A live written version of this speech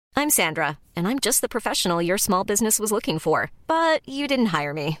I'm Sandra, and I'm just the professional your small business was looking for. But you didn't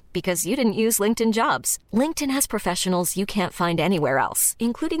hire me because you didn't use LinkedIn Jobs. LinkedIn has professionals you can't find anywhere else,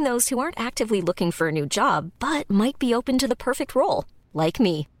 including those who aren't actively looking for a new job, but might be open to the perfect role, like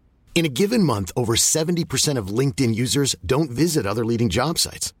me. In a given month, over 70% of LinkedIn users don't visit other leading job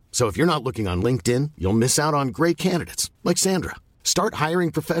sites. So if you're not looking on LinkedIn, you'll miss out on great candidates like Sandra. Start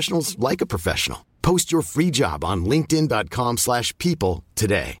hiring professionals like a professional. Post your free job on linkedin.com/people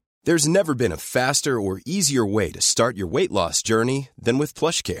today. There's never been a faster or easier way to start your weight loss journey than with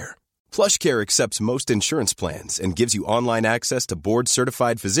PlushCare. PlushCare accepts most insurance plans and gives you online access to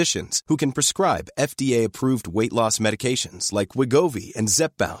board-certified physicians who can prescribe FDA-approved weight loss medications like Wegovy and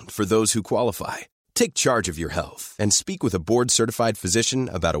Zepbound for those who qualify. Take charge of your health and speak with a board-certified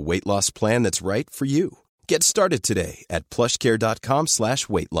physician about a weight loss plan that's right for you. Get started today at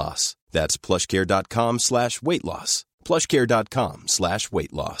plushcare.com/weight loss. That's plushcare.com/weight loss.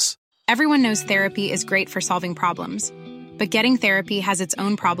 plushcare.com/weight loss. Everyone knows therapy is great for solving problems, but getting therapy has its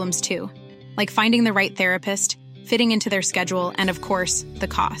own problems too, like finding the right therapist, fitting into their schedule, and of course, the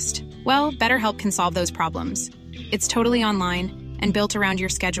cost. Well, BetterHelp can solve those problems. It's totally online and built around your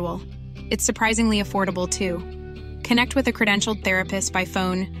schedule. It's surprisingly affordable too. Connect with a credentialed therapist by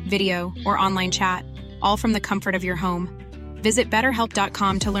phone, video, or online chat, all from the comfort of your home. Visit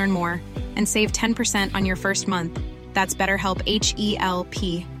BetterHelp.com to learn more and save 10% on your first month. That's BetterHelp,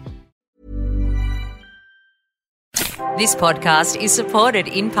 H-E-L-P. This podcast is supported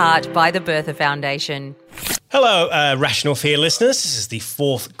in part by the Bertha Foundation. Hello, Rational Fear listeners. This is the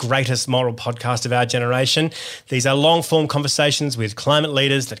fourth greatest moral podcast of our generation. These are long-form conversations with climate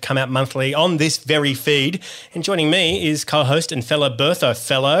leaders that come out monthly on this very feed. And joining me is co-host and fellow Bertha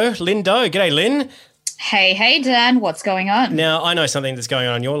fellow, Lynn Doe. G'day, Lynn. Hey, Dan, what's going on? Now, I know something that's going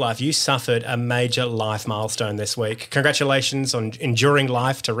on in your life. You suffered a major life milestone this week. Congratulations on enduring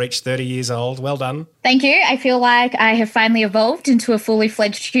life to reach 30 years old. Well done. Thank you. I feel like I have finally evolved into a fully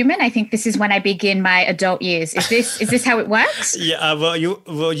fledged human. I think this is when I begin my adult years. Is this how it works? Yeah, well,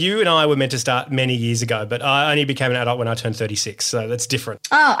 you and I were meant to start many years ago, but I only became an adult when I turned 36, so that's different.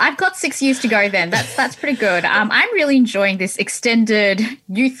 Oh, I've got 6 years to go then. That's pretty good. I'm really enjoying this extended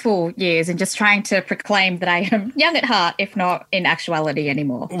youthful years and just trying to proclaim that I am young at heart, if not in actuality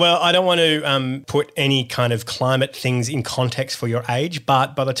anymore. Well, I don't want to put any kind of climate things in context for your age,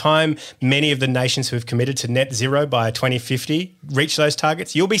 but by the time many of the nations who have committed to net zero by 2050 reach those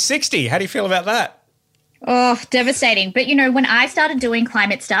targets, you'll be 60. How do you feel about that? Oh, devastating. But, when I started doing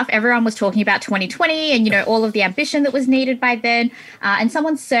climate stuff, everyone was talking about 2020 and, all of the ambition that was needed by then. And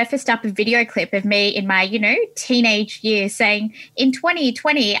someone surfaced up a video clip of me in my, teenage years saying, in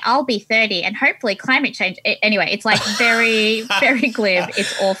 2020, I'll be 30 and hopefully climate change. Anyway, it's like very, very glib.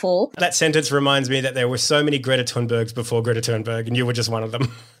 It's awful. That sentence reminds me that there were so many Greta Thunbergs before Greta Thunberg and you were just one of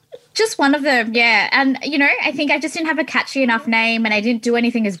them. Just one of them, yeah. And, I think I just didn't have a catchy enough name and I didn't do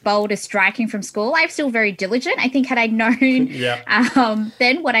anything as bold as striking from school. I'm still very diligent. I think had I known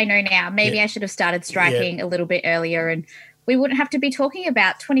then what I know now, maybe I should have started striking a little bit earlier and we wouldn't have to be talking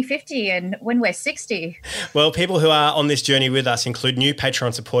about 2050 and when we're 60. Well, people who are on this journey with us include new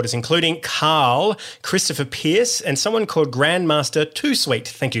Patreon supporters, including Carl, Christopher Pierce, and someone called Grandmaster Too Sweet.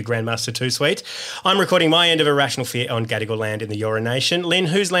 Thank you, Grandmaster Too Sweet. I'm recording my end of Irrational Fear on Gadigal land in the Eora Nation. Lynn,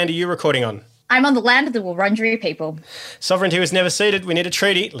 whose land are you recording on? I'm on the land of the Wurundjeri people. Sovereignty was never ceded. We need a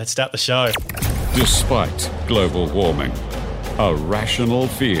treaty. Let's start the show. Despite global warming, Irrational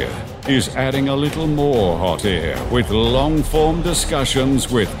Fear is adding a little more hot air with long-form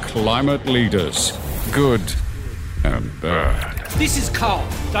discussions with climate leaders, good and bad. This is cold.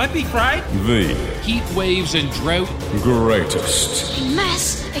 Don't be afraid. The heat waves and drought. Greatest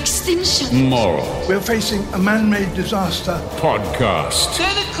mass extinction. Moral. We're facing a man-made disaster. Podcast.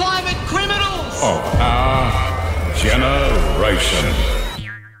 They're the climate criminals of our generation.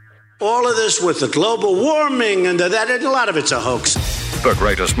 All of this with the global warming and that, a lot of it's a hoax. The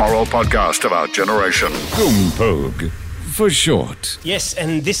greatest moral podcast of our generation. GMPOOG, for short. Yes,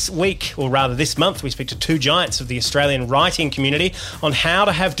 and this week, or rather this month, we speak to two giants of the Australian writing community on how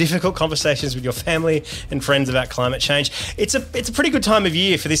to have difficult conversations with your family and friends about climate change. It's a pretty good time of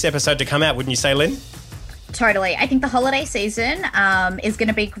year for this episode to come out, wouldn't you say, Lynn? Totally. I think the holiday season is going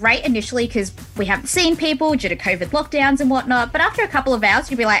to be great initially because we haven't seen people due to COVID lockdowns and whatnot. But after a couple of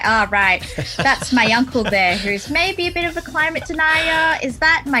hours, you'll be like, oh, right, that's my uncle there who's maybe a bit of a climate denier. Is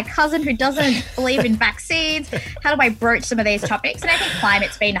that my cousin who doesn't believe in vaccines? How do I broach some of these topics? And I think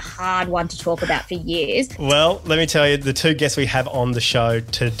climate's been a hard one to talk about for years. Well, let me tell you, the two guests we have on the show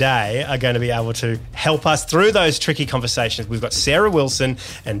today are going to be able to help us through those tricky conversations. We've got Sarah Wilson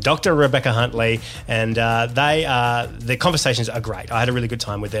and Dr. Rebecca Huntley, and The conversations are great. I had a really good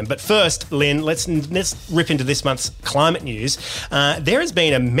time with them. But first, Lynn, let's rip into this month's climate news. There has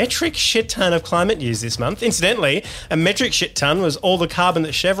been a metric shit ton of climate news this month. Incidentally, a metric shit ton was all the carbon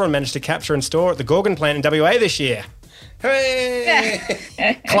that Chevron managed to capture and store at the Gorgon plant in WA this year. Hooray!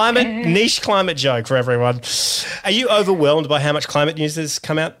 Niche climate joke for everyone. Are you overwhelmed by how much climate news has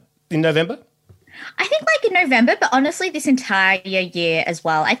come out in November? I think in November, but honestly this entire year as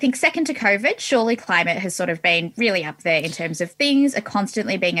well. I think second to COVID, surely climate has sort of been really up there in terms of things are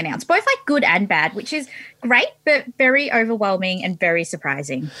constantly being announced, both good and bad, which is great, but very overwhelming and very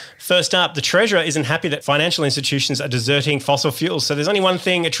surprising. First up, the Treasurer isn't happy that financial institutions are deserting fossil fuels. So there's only one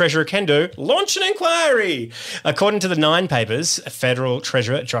thing a Treasurer can do, launch an inquiry. According to the Nine Papers, Federal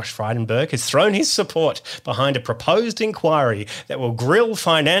Treasurer Josh Frydenberg has thrown his support behind a proposed inquiry that will grill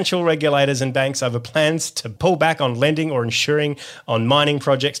financial regulators and banks over plans to pull back on lending or insuring on mining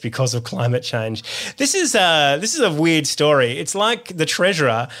projects because of climate change. This is a weird story. It's like the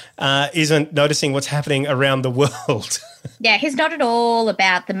Treasurer isn't noticing what's happening around the world. Yeah, he's not at all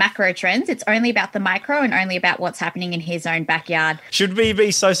about the macro trends. It's only about the micro and only about what's happening in his own backyard. Should we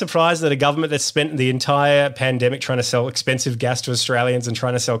be so surprised that a government that's spent the entire pandemic trying to sell expensive gas to Australians and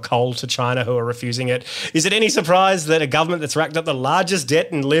trying to sell coal to China who are refusing it? Is it any surprise that a government that's racked up the largest debt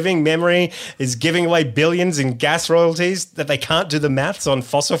in living memory is giving away billions in gas royalties that they can't do the maths on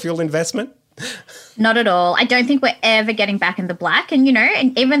fossil fuel investment? Not at all. I don't think we're ever getting back in the black. And,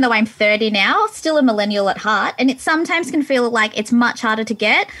 and even though I'm 30 now, still a millennial at heart, and it sometimes can feel like it's much harder to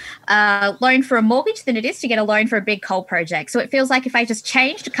get a loan for a mortgage than it is to get a loan for a big coal project. So it feels like if I just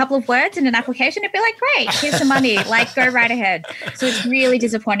changed a couple of words in an application, it'd be like, great, here's some money, go right ahead. So it's really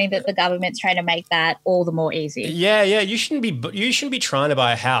disappointing that the government's trying to make that all the more easy. Yeah. You shouldn't be trying to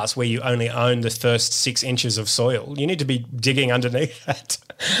buy a house where you only own the first 6 inches of soil. You need to be digging underneath that.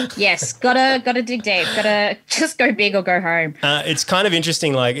 Yes, gotta dig deep. Gotta just go big or go home. It's kind of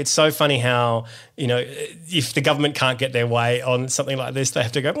interesting. It's so funny how, if the government can't get their way on something like this, they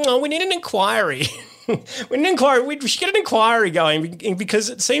have to go, oh, we need an inquiry. We should get an inquiry going because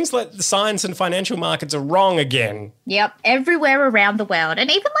it seems like the science and financial markets are wrong again. Yep, everywhere around the world.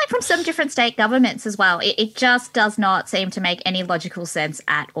 And even from some different state governments as well. It just does not seem to make any logical sense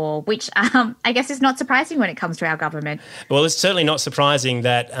at all, which I guess is not surprising when it comes to our government. Well, it's certainly not surprising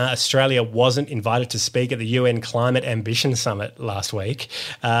that Australia wasn't invited to speak at the UN Climate Ambition Summit last week.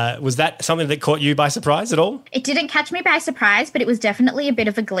 Was that something that caught you by surprise at all? It didn't catch me by surprise, but it was definitely a bit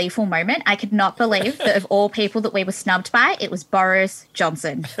of a gleeful moment. I could not believe that of all people that we were snubbed by, it was Boris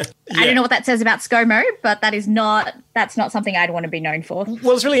Johnson. Yeah. I don't know what that says about ScoMo, but that's not something I'd want to be known for.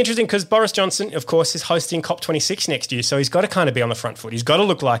 Well, it's really interesting because Boris Johnson, of course, is hosting COP26 next year, so he's got to kind of be on the front foot. He's got to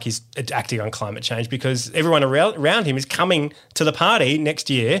look like he's acting on climate change because everyone around him is coming to the party next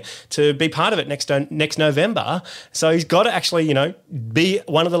year to be part of it next November. So he's got to actually, be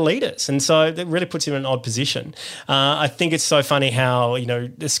one of the leaders. And so that really puts him in an odd position. I think it's so funny how,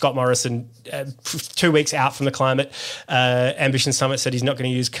 Scott Morrison, 2 weeks out from the Climate Ambition Summit, said he's not going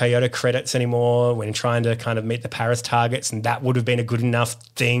to use Kyoto credits anymore when trying to kind of meet the Paris targets, and that would have been a good enough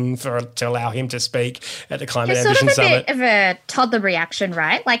thing to allow him to speak at the Climate Ambition Summit. Sort of a bit of a toddler reaction,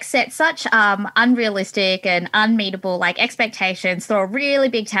 right? Set such unrealistic and unmeetable expectations, throw a really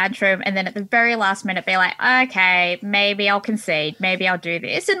big tantrum, and then at the very last minute be like, okay, maybe I'll concede, maybe I'll do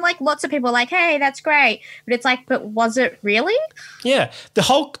this. And lots of people are like, hey, that's great. But it's but was it really? Yeah. The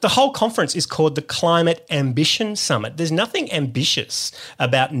whole conference is called the Climate Ambition Summit. There's nothing ambitious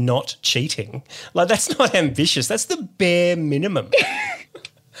about not cheating. That's not ambitious. That's the bare minimum.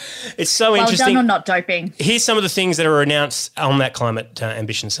 It's so interesting. Well done on not doping. Here's some of the things that are announced on that Climate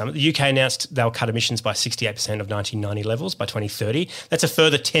Ambition Summit. The UK announced they'll cut emissions by 68% of 1990 levels by 2030. That's a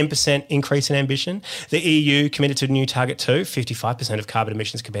further 10% increase in ambition. The EU committed to a new target too, 55% of carbon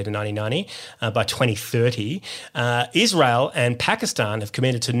emissions compared to 1990 by 2030. Israel and Pakistan have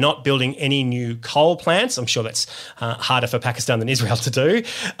committed to not building any new coal plants. I'm sure that's harder for Pakistan than Israel to do.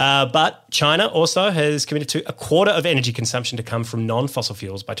 But China also has committed to a quarter of energy consumption to come from non-fossil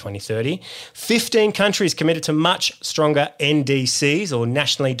fuels by 2030. 15 countries committed to much stronger NDCs, or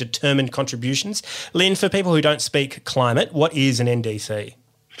nationally determined contributions. Lynn, for people who don't speak climate, what is an NDC?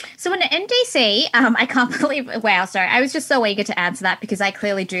 So an NDC, I can't believe, wow, sorry, I was just so eager to answer that because I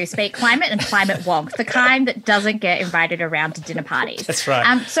clearly do speak climate and climate wonk, the kind that doesn't get invited around to dinner parties. That's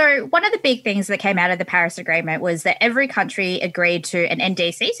right. So one of the big things that came out of the Paris Agreement was that every country agreed to an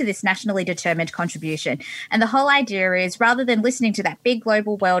NDC, so this nationally determined contribution. And the whole idea is rather than listening to that big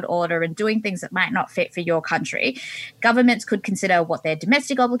global world order and doing things that might not fit for your country, governments could consider what their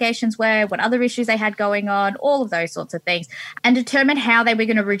domestic obligations were, what other issues they had going on, all of those sorts of things, and determine how they were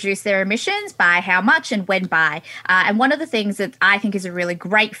going to reduce their emissions, by how much and when by. And one of the things that I think is a really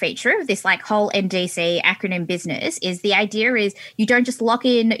great feature of this like whole NDC acronym business is the idea is you don't just lock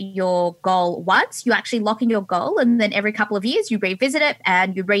in your goal once, you actually lock in your goal and then every couple of years you revisit it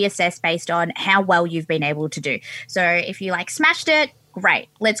and you reassess based on how well you've been able to do. So if you like smashed it, great.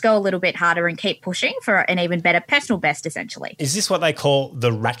 Let's go a little bit harder and keep pushing for an even better personal best, essentially. Is this what they call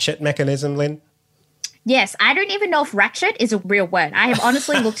the ratchet mechanism, Lynn? Yes, I don't even know if ratchet is a real word. I have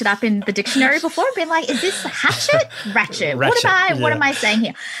honestly looked it up in the dictionary before and been like, is this hatchet? Ratchet. What am I saying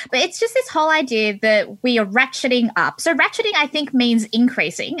here? But it's just this whole idea that we are ratcheting up. So ratcheting, I think, means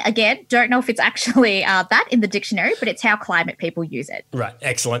increasing. Again, don't know if it's actually that in the dictionary, but it's how climate people use it. Right,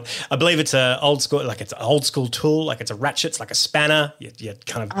 excellent. I believe it's an old school tool, like it's a ratchet, it's like a spanner. You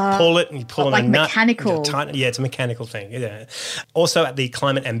kind of pull it and you pull on a nut. Mechanical. Yeah, it's a mechanical thing. Yeah. Also at the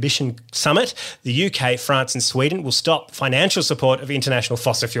Climate Ambition Summit, the UK, France and Sweden will stop financial support of international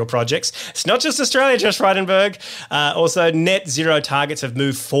fossil fuel projects. It's not just Australia, Josh Frydenberg. Also, net zero targets have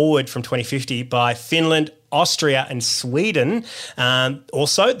moved forward from 2050 by Finland, Austria and Sweden.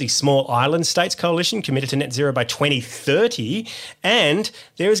 Also, the Small Island States Coalition committed to net zero by 2030. And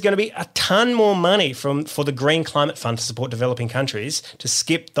there is going to be a ton more money for the Green Climate Fund to support developing countries to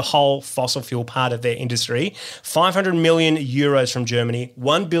skip the whole fossil fuel part of their industry. 500 million euros from Germany,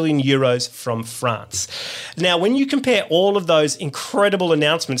 1 billion euros from France. Now, when you compare all of those incredible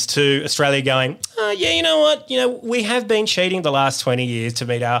announcements to Australia going, yeah, you know what? We have been cheating the last 20 years to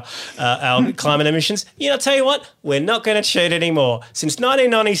meet our climate emissions. Tell you what, we're not going to cheat anymore. Since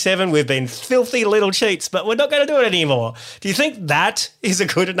 1997, we've been filthy little cheats, but we're not going to do it anymore. Do you think that is a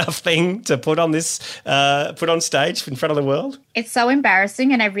good enough thing to put on stage in front of the world? It's so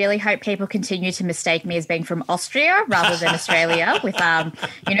embarrassing, and I really hope people continue to mistake me as being from Austria rather than Australia with,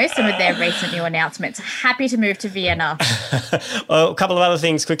 some of their recent new announcements. Happy to move to Vienna. Well, a couple of other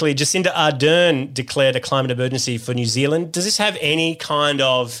things quickly. Jacinda Ardern declared a climate emergency for New Zealand. Does this have any kind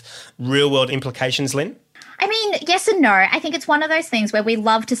of real-world implications, Lynn? I mean, yes and no. I think it's one of those things where we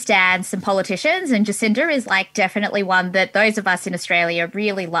love to stand some politicians, and Jacinda is like definitely one that those of us in Australia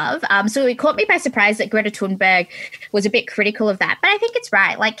really love. So it caught me by surprise that Greta Thunberg was a bit critical of that. But I think it's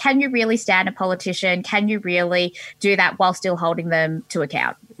right. Like, can you really stand a politician? Can you really do that while still holding them to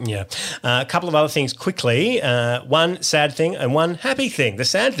account? Yeah. A couple of other things quickly. One sad thing and one happy thing. The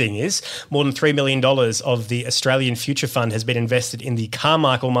sad thing is more than $3 million of the Australian Future Fund has been invested in the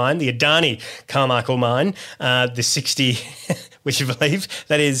Carmichael mine, the Adani Carmichael mine, the 60, which you believe,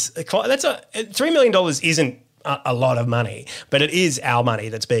 $3 million isn't a lot of money, but it is our money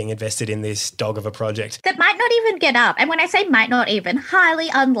that's being invested in this dog of a project. That might not even get up. And when I say might not even, highly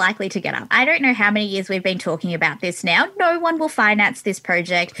unlikely to get up. I don't know how many years we've been talking about this now. No one will finance this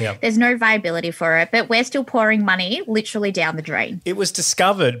project. Yep. There's no viability for it, but we're still pouring money literally down the drain. It was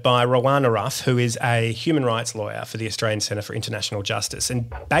discovered by Rowana Ruff, who is a human rights lawyer for the Australian Centre for International Justice.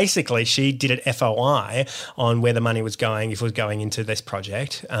 And basically she did an FOI on where the money was going, if it was going into this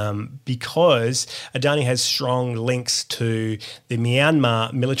project, because Adani has strong links to the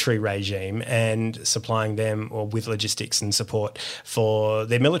Myanmar military regime and supplying them with logistics and support for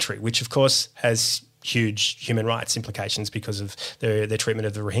their military, which of course has huge human rights implications because of their treatment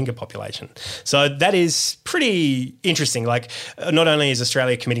of the Rohingya population. So that is pretty interesting. Like, not only is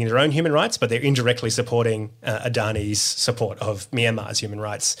Australia committing their own human rights, but they're indirectly supporting Adani's support of Myanmar's human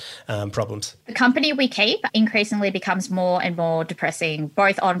rights problems. The company we keep increasingly becomes more and more depressing,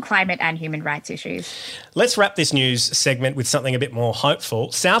 both on climate and human rights issues. Let's wrap this news segment with something a bit more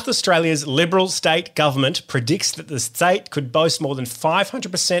hopeful. South Australia's Liberal state government predicts that the state could boast more than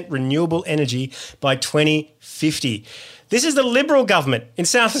 500% renewable energy by 2050. This is the Liberal government in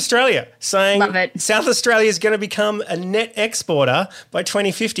South Australia saying South Australia is going to become a net exporter by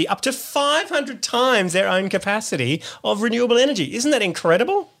 2050, up to 500 times their own capacity of renewable energy. Isn't that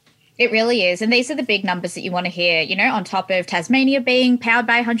incredible? It really is. And these are the big numbers that you want to hear, on top of Tasmania being powered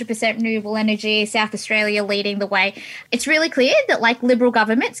by 100% renewable energy, South Australia leading the way. It's really clear that Liberal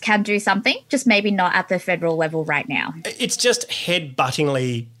governments can do something, just maybe not at the federal level right now. It's just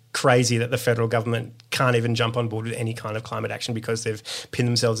head-buttingly crazy that the federal government can't even jump on board with any kind of climate action because they've pinned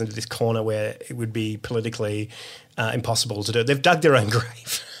themselves into this corner where it would be politically impossible to do it. They've dug their own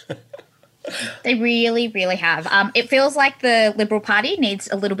grave. They really, really have. It feels like the Liberal Party needs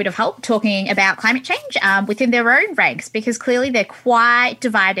a little bit of help talking about climate change within their own ranks, because clearly they're quite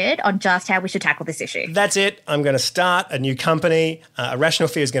divided on just how we should tackle this issue. That's it. I'm going to start a new company. Irrational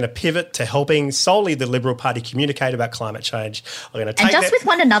Fear is going to pivot to helping solely the Liberal Party communicate about climate change. I'm going to take and just with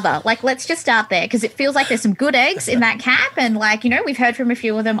one another. Like, let's just start there, because it feels like there's some good eggs in that camp. And, like, you know, we've heard from a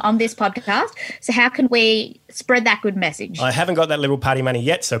few of them on this podcast. So how can we spread that good message? I haven't got that Liberal Party money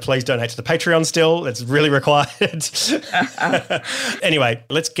yet, so please donate to the Patreon still. It's really required. Anyway,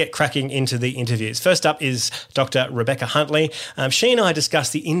 let's get cracking into the interviews. First up is Dr. Rebecca Huntley. She and I discuss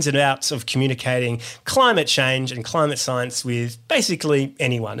the ins and outs of communicating climate change and climate science with basically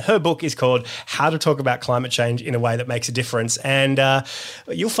anyone. Her book is called How to Talk About Climate Change in a Way That Makes a Difference. And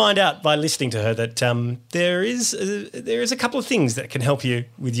you'll find out by listening to her that there is a couple of things that can help you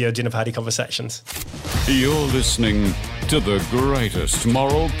with your dinner party conversations. You're listening to the greatest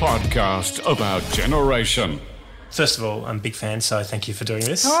moral podcast of our generation. First of all, I'm a big fan, so thank you for doing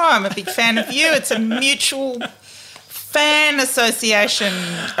this. Oh, I'm a big fan of you. It's a mutual fan association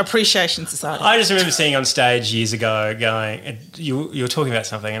appreciation society. I just remember seeing on stage years ago going, you were talking about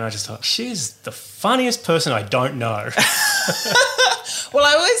something, and I just thought, she's the funniest person I don't know. Well,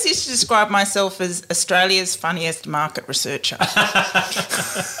 I always used to describe myself as Australia's funniest market researcher.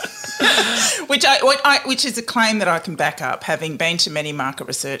 Which is a claim that I can back up, having been to many market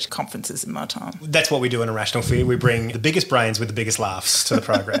research conferences in my time. That's what we do in Irrational Fear. We bring the biggest brains with the biggest laughs to the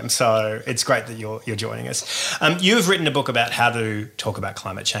program. So it's great that you're joining us. You've written a book about how to talk about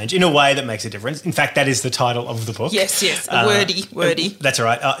climate change in a way that makes a difference. In fact, that is the title of the book. Yes, wordy. That's all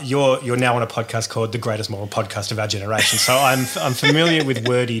right. You're now on a podcast called The Greatest Moral Podcast of Our Generation. So I'm familiar with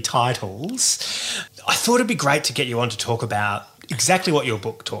wordy titles. I thought it'd be great to get you on to talk about exactly what your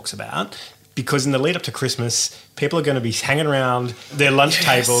book talks about, because in the lead up to Christmas, people are going to be hanging around their lunch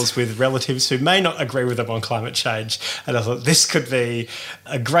tables with relatives who may not agree with them on climate change. And I thought this could be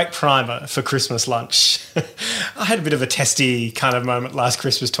a great primer for Christmas lunch. I had a bit of a testy kind of moment last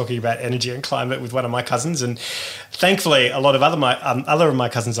Christmas talking about energy and climate with one of my cousins, and thankfully a lot of other of my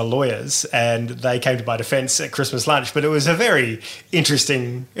cousins are lawyers, and they came to my defence at Christmas lunch. But it was a very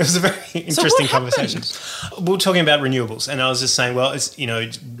interesting conversation. We were talking about renewables, and I was just saying, well, it's, you know,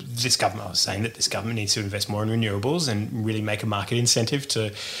 this government needs to invest more in renewables and really make a market incentive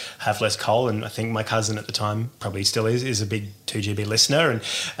to have less coal. And I think my cousin at the time, probably still is a big 2GB listener, and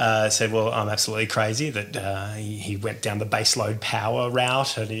said, well, I'm absolutely crazy that he went down the baseload power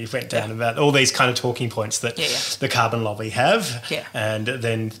route, and he went down about all these kind of talking points that the carbon lobby have. Yeah. And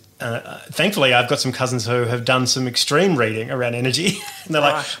then thankfully, I've got some cousins who have done some extreme reading around energy. And they're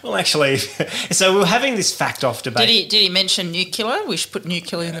like, well, actually... So we're having this fact-off debate. Did he mention nuclear? We should put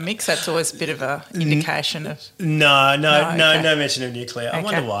nuclear in the mix. That's always a bit of an indication of... No mention of nuclear. Okay. I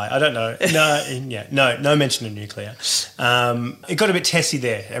wonder why. I don't know. No mention of nuclear. It got a bit testy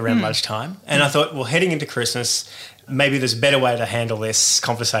there around lunchtime. And I thought, well, heading into Christmas... maybe there's a better way to handle this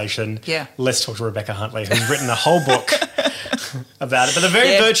conversation. Yeah. Let's talk to Rebecca Huntley, who's written a whole book about it. But the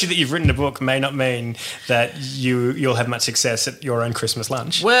very virtue that you've written a book may not mean that you'll have much success at your own Christmas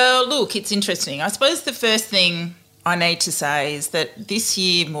lunch. Well, look, it's interesting. I suppose the first thing I need to say is that this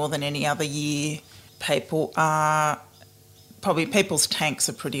year, more than any other year, people's tanks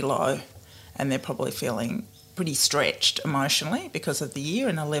are pretty low, and they're probably feeling pretty stretched emotionally because of the year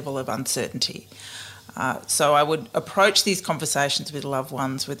and a level of uncertainty. So I would approach these conversations with loved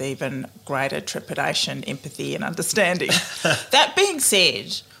ones with even greater trepidation, empathy and understanding. That being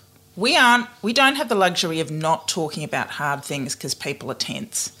said, we don't have the luxury of not talking about hard things because people are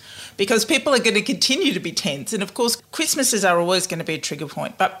tense. Because people are going to continue to be tense. And, of course, Christmases are always going to be a trigger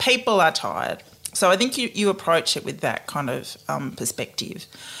point, but people are tired. So I think you approach it with that kind of perspective.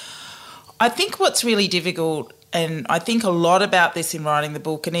 I think what's really difficult, and I think a lot about this in writing the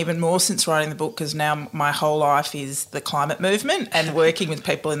book, and even more since writing the book, because now my whole life is the climate movement and working with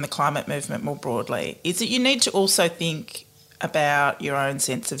people in the climate movement more broadly, is that you need to also think about your own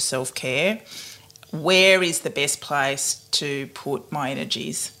sense of self-care. Where is the best place to put my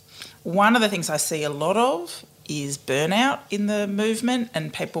energies? One of the things I see a lot of is burnout in the movement,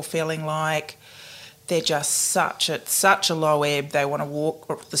 and people feeling like they're just such a low ebb. They want to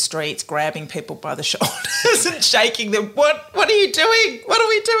walk the streets, grabbing people by the shoulders and shaking them. What are you doing? What are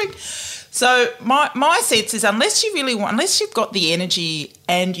we doing? So my sense is unless you've got the energy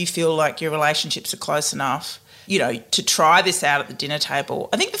and you feel like your relationships are close enough, you know, to try this out at the dinner table,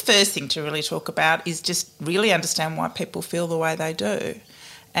 I think the first thing to really talk about is just really understand why people feel the way they do.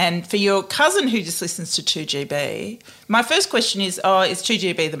 And for your cousin who just listens to 2GB, my first question is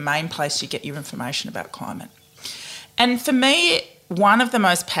 2GB the main place you get your information about climate? And for me, one of the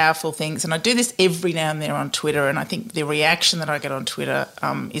most powerful things, and I do this every now and then on Twitter, and I think the reaction that I get on Twitter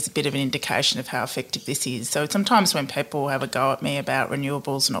is a bit of an indication of how effective this is. So sometimes when people have a go at me about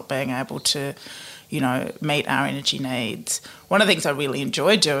renewables not being able to, meet our energy needs, one of the things I really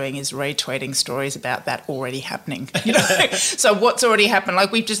enjoy doing is retweeting stories about that already happening. So what's already happened?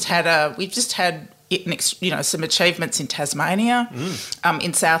 Like we've just had some achievements in Tasmania,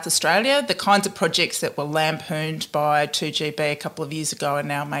 in South Australia. The kinds of projects that were lampooned by 2GB a couple of years ago are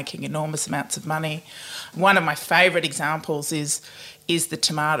now making enormous amounts of money. One of my favourite examples is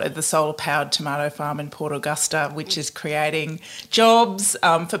the solar-powered tomato farm in Port Augusta, which is creating jobs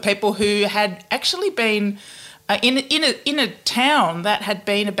for people who had actually been in a town that had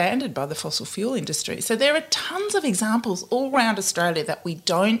been abandoned by the fossil fuel industry. So there are tons of examples all around Australia that we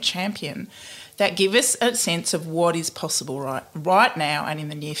don't champion that give us a sense of what is possible right now and in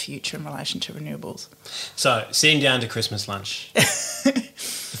the near future in relation to renewables. So, sitting down to Christmas lunch,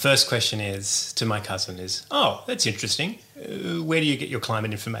 the first question to my cousin is, oh, that's interesting. Where do you get your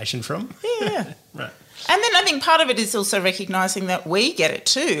climate information from? Yeah. Right. And then I think part of it is also recognising that we get it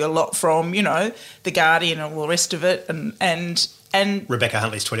too, a lot from, The Guardian and all the rest of it and Rebecca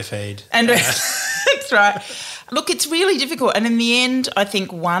Huntley's Twitter feed. And that's right. Look, it's really difficult. And in the end, I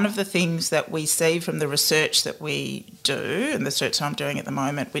think one of the things that we see from the research that we do, and the research I'm doing at the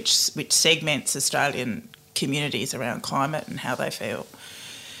moment, which segments Australian communities around climate and how they feel,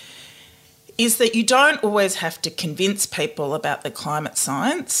 is that you don't always have to convince people about the climate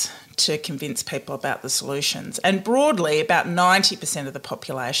science to convince people about the solutions. And broadly, about 90% of the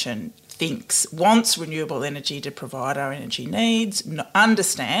population wants renewable energy to provide our energy needs,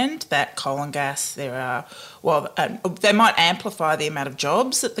 understand that coal and gas, they might amplify the amount of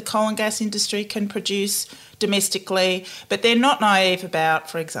jobs that the coal and gas industry can produce domestically, but they're not naive about,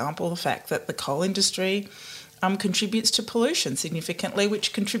 for example, the fact that the coal industry contributes to pollution significantly,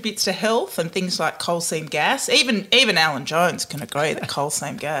 which contributes to health and things like coal seam gas. Even Alan Jones can agree that coal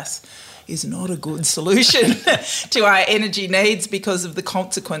seam gas is not a good solution to our energy needs because of the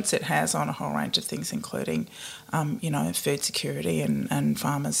consequence it has on a whole range of things, including, food security and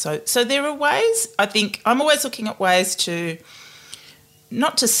farmers. So there are ways, I think, I'm always looking at ways to,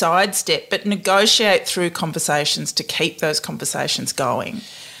 not to sidestep, but negotiate through conversations to keep those conversations going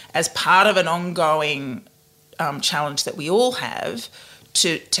as part of an ongoing challenge that we all have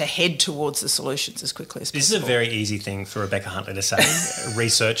to head towards the solutions as quickly as possible. This is a very easy thing for Rebecca Huntley to say, a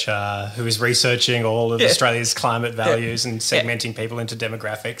researcher who is researching all of Australia's climate values and segmenting people into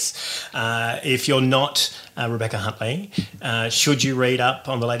demographics. If you're not Rebecca Huntley, should you read up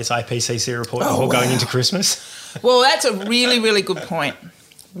on the latest IPCC report before going into Christmas? Well, that's a really, really good point.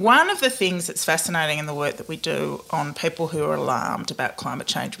 One of the things that's fascinating in the work that we do on people who are alarmed about climate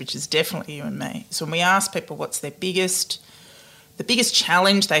change, which is definitely you and me, is when we ask people what's the biggest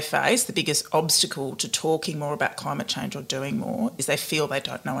challenge they face, the biggest obstacle to talking more about climate change or doing more, is they feel they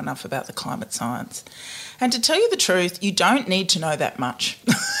don't know enough about the climate science. And to tell you the truth, you don't need to know that much.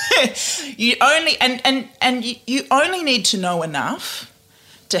 You only need to know enough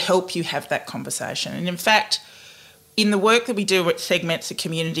to help you have that conversation. And in fact, in the work that we do with segments of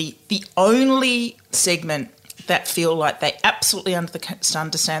community, the only segment that feel like they absolutely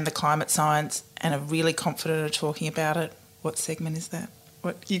understand the climate science and are really confident of talking about it, what segment is that?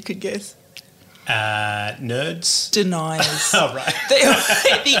 What you could guess? Nerds? Deniers. Oh, right.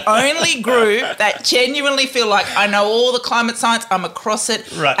 The only group that genuinely feel like I know all the climate science, I'm across it,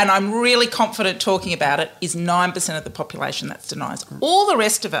 right, and I'm really confident talking about it is 9% of the population that's deniers. All the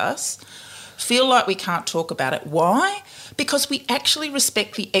rest of us feel like we can't talk about it. Why? Because we actually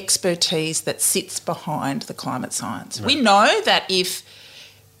respect the expertise that sits behind the climate science. Right. We know that if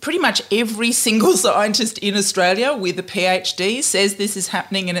pretty much every single scientist in Australia with a PhD says this is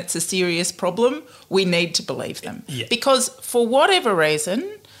happening and it's a serious problem, we need to believe them. Yeah. Because for whatever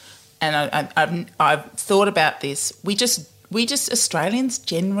reason, and I've thought about this, we just Australians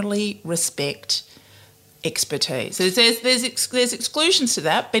generally respect expertise. There's exclusions to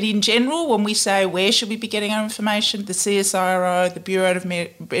that, but in general, when we say where should we be getting our information, the CSIRO, the Bureau of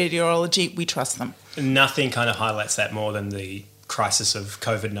Meteorology, we trust them. Nothing kind of highlights that more than the crisis of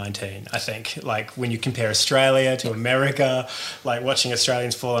COVID-19, I think. Like when you compare Australia to America, like watching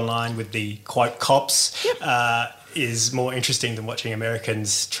Australians fall in line with the quote cops is more interesting than watching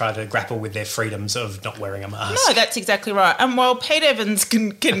Americans try to grapple with their freedoms of not wearing a mask. No, that's exactly right. And while Pete Evans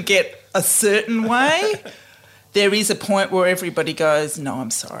can get a certain way, there is a point where everybody goes, no,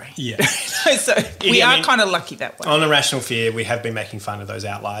 I'm sorry. Yeah. So we are kind of lucky that way. On Irrational Fear, we have been making fun of those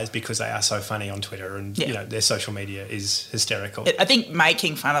outliers because they are so funny on Twitter and, their social media is hysterical. I think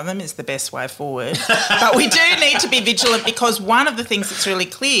making fun of them is the best way forward. But we do need to be vigilant because one of the things that's really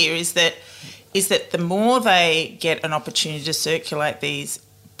clear is that the more they get an opportunity to circulate these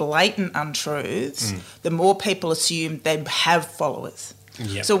blatant untruths, the more people assume they have followers.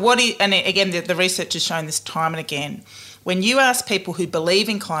 Yep. So again, the research has shown this time and again, when you ask people who believe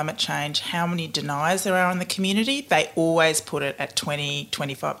in climate change how many deniers there are in the community, they always put it at 20,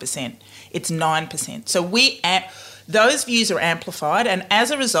 25%. It's 9%. So those views are amplified, and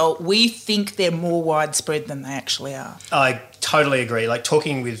as a result, we think they're more widespread than they actually are. I totally agree. Like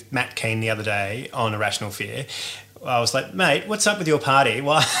talking with Matt Keane the other day on Irrational Fear, I was like, mate, what's up with your party?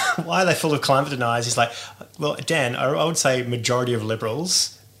 Why are they full of climate deniers? He's like, well, Dan, I would say majority of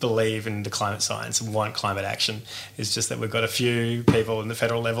Liberals believe in the climate science and want climate action. It's just that we've got a few people in the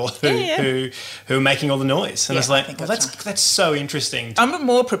federal level who are making all the noise. And I was like, well, that's so interesting. I'm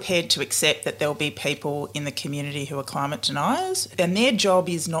more prepared to accept that there'll be people in the community who are climate deniers, and their job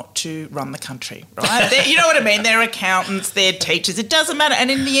is not to run the country, right? You know what I mean? They're accountants, they're teachers. It doesn't matter. And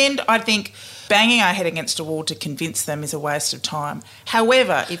in the end, I think banging our head against a wall to convince them is a waste of time.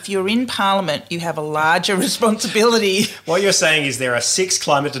 However, if you're in Parliament, you have a larger responsibility. What you're saying is there are 6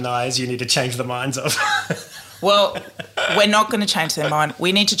 climate deniers you need to change the minds of. Well, we're not going to change their mind.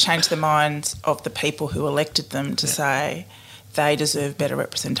 We need to change the minds of the people who elected them to say they deserve better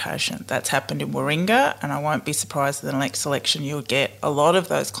representation. That's happened in Warringah, and I won't be surprised that in the next election you'll get a lot of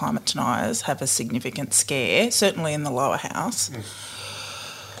those climate deniers have a significant scare, certainly in the lower house.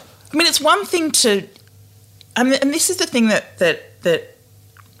 I mean, it's one thing and this is the thing that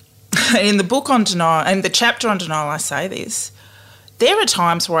in the book on denial and the chapter on denial I say this, there are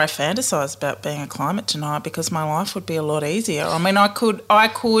times where I fantasise about being a climate denier because my life would be a lot easier. I mean, I could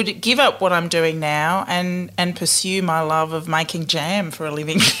give up what I'm doing now and pursue my love of making jam for a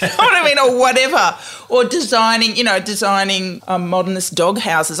living, you know what I mean, or whatever, or designing modernist dog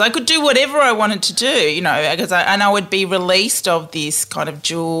houses. I could do whatever I wanted to do, because I would be released of this kind of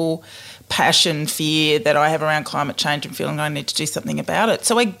dual passion, fear that I have around climate change and feeling I need to do something about it.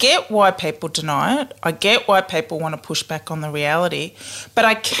 So I get why people deny it. I get why people want to push back on the reality. But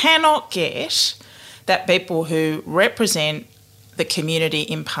I cannot get that people who represent the community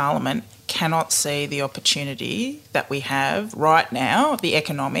in Parliament cannot see the opportunity that we have right now, the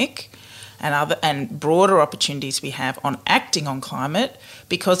economic and broader opportunities we have on acting on climate,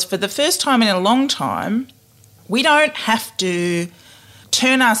 because for the first time in a long time, we don't have to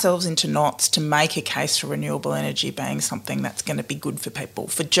turn ourselves into knots to make a case for renewable energy being something that's going to be good for people,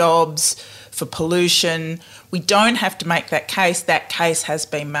 for jobs, for pollution. We don't have to make that case. That case has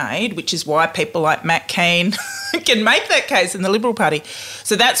been made, which is why people like Matt Keane can make that case in the Liberal Party.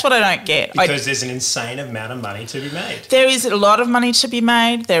 So that's what I don't get. Because there's an insane amount of money to be made. There is a lot of money to be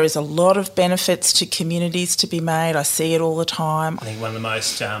made. There is a lot of benefits to communities to be made. I see it all the time. I think one of the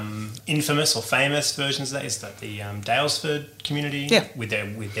most infamous or famous versions of that is like the Dalesford community with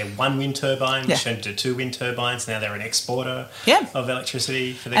their one wind turbine, which turned into 2 wind turbines. Now they're an exporter of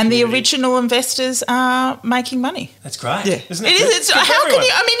electricity for their community. The original investors are making money. That's great. Yeah. Isn't it? It's how can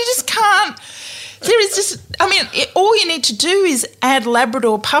you? I mean, you just can't. There is just, all you need to do is add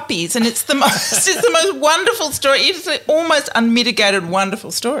Labrador puppies, and it's the most wonderful story. It's an almost unmitigated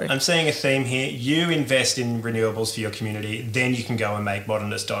wonderful story. I'm seeing a theme here. You invest in renewables for your community, then you can go and make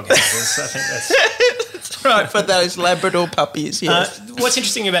modernist dog houses. I think that's right, for those Labrador puppies, yes. What's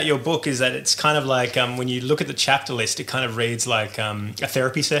interesting about your book is that it's kind of like when you look at the chapter list, it kind of reads like a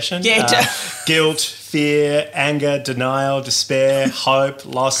therapy session. Yeah, guilt, fear, anger, denial, despair, hope,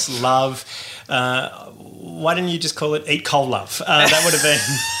 loss, love. Why didn't you just call it Eat Cold Love? That would have been...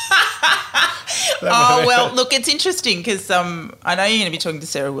 well, look, it's interesting because I know you're going to be talking to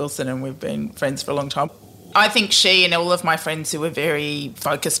Sarah Wilson, and we've been friends for a long time. I think she and all of my friends who are very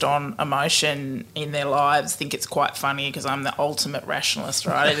focused on emotion in their lives think it's quite funny because I'm the ultimate rationalist,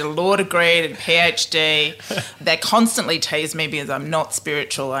 right? I did a law degree, I did a PhD. They constantly tease me because I'm not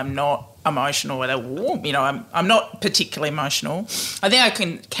spiritual, I'm not emotional, I'm not particularly emotional. I think I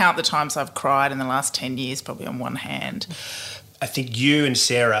can count the times I've cried in the last 10 years probably on one hand. I think you and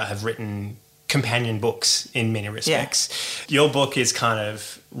Sarah have written companion books in many respects. Yeah. Your book is kind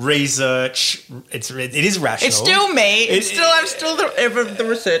of research. It is rational. It's still me. I'm still the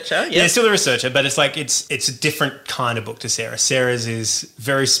researcher. Yes. Yeah, still the researcher, but it's like it's a different kind of book to Sarah. Sarah's is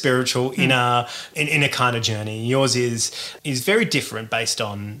very spiritual in a kind of journey. Yours is very different based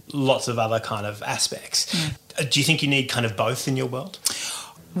on lots of other kind of aspects. Do you think you need kind of both in your world?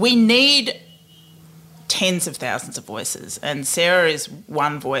 We need tens of thousands of voices, and Sarah is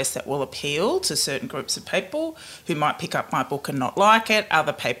one voice that will appeal to certain groups of people who might pick up my book and not like it.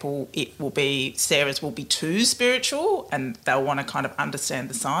 Other people, Sarah's will be too spiritual and they'll want to kind of understand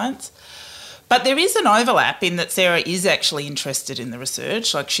the science. But there is an overlap in that Sarah is actually interested in the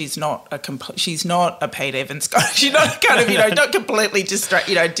research. Like she's not a Pete Evans guy. She's not kind of not completely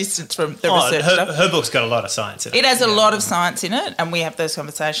distanced from the research. Her book's got a lot of science in it. It has a lot of science in it, and we have those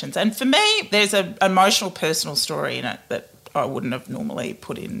conversations. And for me, there's an emotional, personal story in it that I wouldn't have normally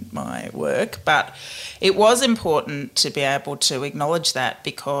put in my work, but it was important to be able to acknowledge that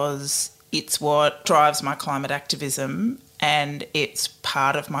because it's what drives my climate activism. And it's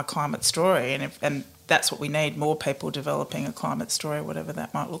part of my climate story, and that's what we need, more people developing a climate story, whatever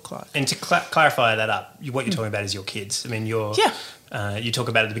that might look like. And to clarify that up, what you're talking about is your kids. I mean, you talk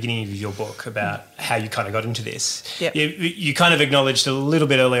about at the beginning of your book about how you kind of got into this. Yep. You kind of acknowledged a little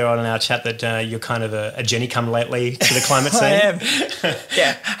bit earlier on in our chat that you're kind of a Jenny come lately to the climate scene. I am.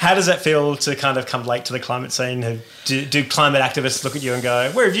 Yeah. How does that feel to kind of come late to the climate scene? Do climate activists look at you and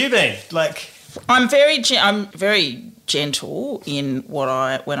go, "Where have you been?" I'm very gentle in when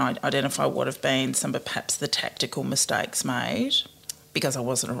I identify what have been some of perhaps the tactical mistakes made, because I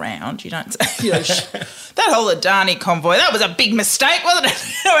wasn't around. You don't say, that whole Adani convoy, that was a big mistake, wasn't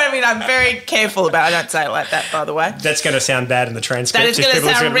it? I mean, I'm very careful about it. I don't say it like that, by the way. That's going to sound bad in the transcript. That is going to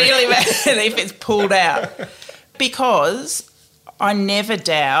sound really bad if it's pulled out. Because I never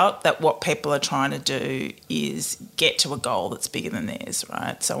doubt that what people are trying to do is get to a goal that's bigger than theirs,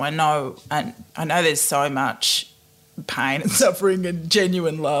 right? So I know there's so much pain and suffering and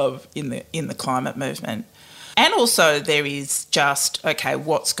genuine love in the climate movement. And also there is just, okay,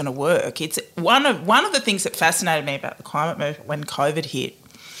 what's going to work? It's one of the things that fascinated me about the climate movement when COVID hit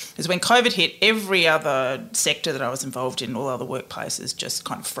is when COVID hit, every other sector that I was involved in, all other workplaces just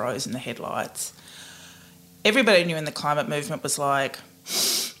kind of froze in the headlights. Everybody knew in the climate movement was like,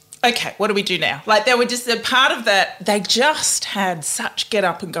 okay, what do we do now? Like they were just a part of that. They just had such get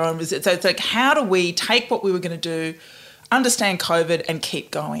up and go and visit. So it's like, how do we take what we were going to do, understand COVID and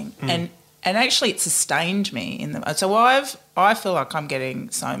keep going? And actually it sustained me so I feel like I'm getting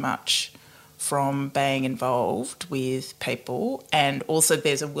so much from being involved with people, and also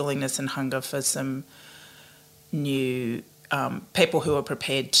there's a willingness and hunger for some new people who are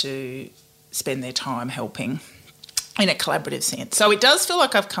prepared to spend their time helping in a collaborative sense. So it does feel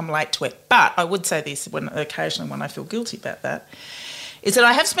like I've come late to it, but I would say this occasionally when I feel guilty about that, is that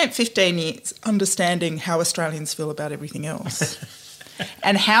I have spent 15 years understanding how Australians feel about everything else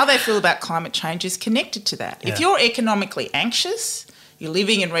and how they feel about climate change is connected to that. Yeah. If you're economically anxious, you're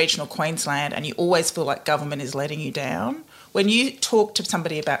living in regional Queensland and you always feel like government is letting you down, when you talk to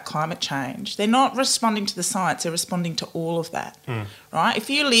somebody about climate change, they're not responding to the science, they're responding to all of that, right? If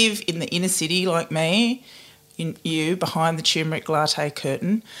you live in the inner city like me, you behind the turmeric latte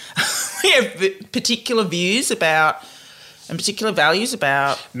curtain, we have particular views about and particular values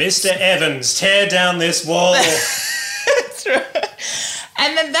about... Mr. Evans, tear down this wall. That's right.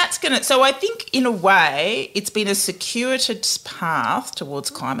 And then that's going to... So I think in a way it's been a circuitous path towards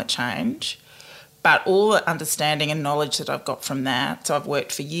climate change, but all the understanding and knowledge that I've got from that, so I've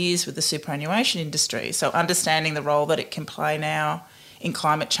worked for years with the superannuation industry, so understanding the role that it can play now in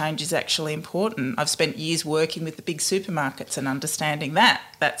climate change is actually important. I've spent years working with the big supermarkets and understanding that.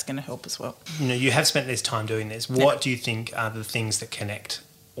 That's going to help as well. You have spent this time doing this. What do you think are the things that connect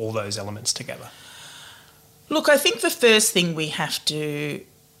all those elements together? Look, I think the first thing we have to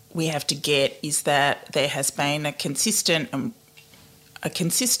get is that there has been a consistent and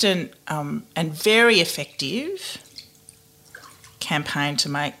very effective campaign to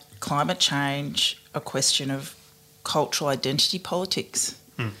make climate change a question of cultural identity politics.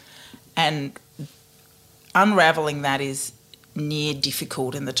 And unravelling that is near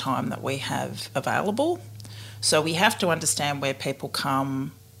difficult in the time that we have available. So we have to understand where people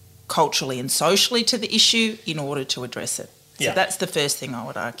come culturally and socially to the issue in order to address it. So that's the first thing I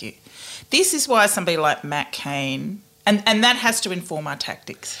would argue. This is why somebody like Matt Keane... And that has to inform our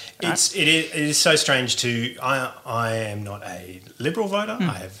tactics. Right? It is so strange to... I am not a Liberal voter.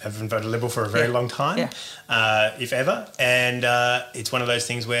 I haven't voted Liberal for a very long time, if ever. And it's one of those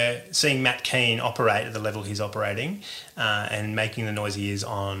things where seeing Matt Keane operate at the level he's operating and making the noise he is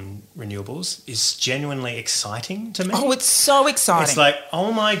on renewables is genuinely exciting to me. Oh, it's so exciting. It's like,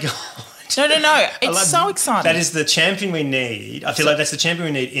 oh my God. No. It's so exciting. That is the champion we need. I feel like that's the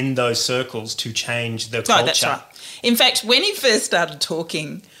champion we need in those circles to change the culture. That's right. In fact, when he first started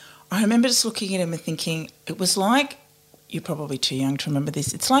talking, I remember just looking at him and thinking, it was like, you're probably too young to remember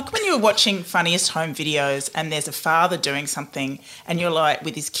this, it's like when you were watching Funniest Home Videos and there's a father doing something and you're like,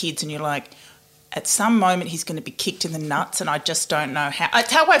 with his kids, and you're like, at some moment he's going to be kicked in the nuts, and I just don't know how.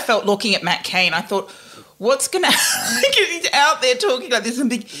 That's how I felt looking at Matt Keane. I thought, what's going to happen? He's out there talking like this and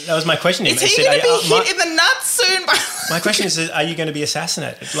big. That was my question. Is he going to be hit in the nuts soon? My question is, are you going to be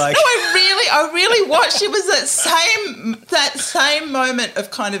assassinated? Like, no, I really watched. It was that same moment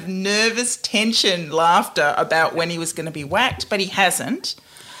of kind of nervous tension, laughter about when he was going to be whacked, but he hasn't.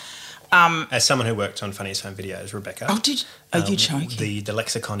 As someone who worked on Funniest Home Videos, Rebecca. Oh, are you joking? The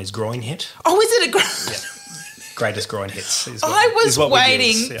lexicon is groin hit. Oh, is it a groin? Yeah. Greatest groin hits. I was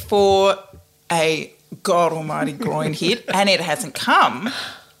waiting for a God almighty groin hit, and it hasn't come.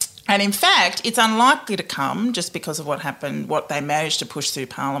 And in fact, it's unlikely to come just because of what happened, what they managed to push through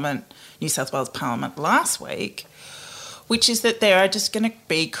Parliament, New South Wales Parliament last week, which is that they are just going to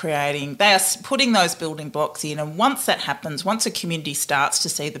be they are putting those building blocks in, and once that happens, once a community starts to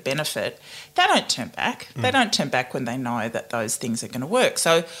see the benefit, they don't turn back. They don't turn back when they know that those things are going to work.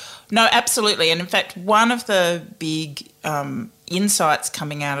 So, no, absolutely. And in fact, one of the big insights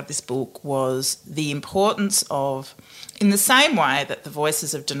coming out of this book was the importance of, in the same way that the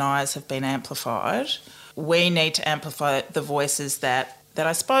voices of deniers have been amplified, we need to amplify the voices that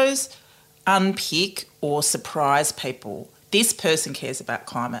I suppose unpick or surprise people. This person cares about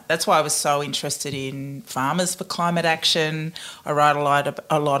climate. That's why I was so interested in Farmers for Climate Action. I write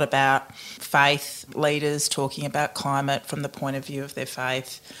a lot about faith leaders talking about climate from the point of view of their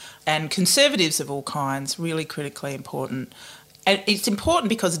faith, and conservatives of all kinds, really critically important. And it's important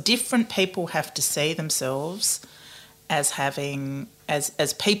because different people have to see themselves as having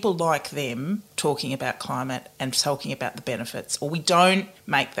as people like them talking about climate and talking about the benefits, or we don't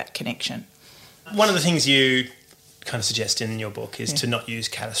make that connection. One of the things you kind of suggest in your book is to not use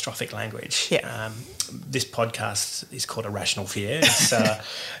catastrophic language. Yeah. This podcast is called A Rational Fear.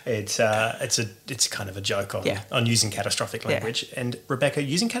 It's kind of a joke on using catastrophic language. Yeah. And Rebecca,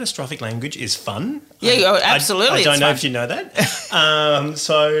 using catastrophic language is fun. Yeah, absolutely. I don't know if you know that.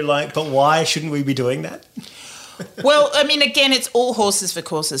 But why shouldn't we be doing that? Well, I mean, again, it's all horses for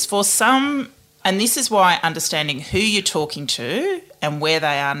courses. For some, and this is why understanding who you're talking to and where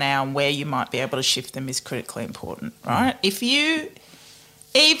they are now and where you might be able to shift them is critically important, right? If you,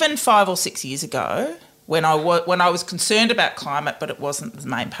 even 5 or 6 years ago, when I was concerned about climate but it wasn't the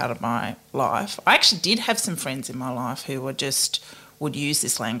main part of my life, I actually did have some friends in my life who would use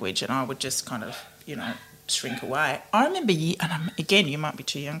this language, and I would just kind of, shrink away. I remember, and again, you might be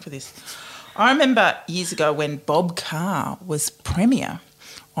too young for this, I remember years ago when Bob Carr was Premier,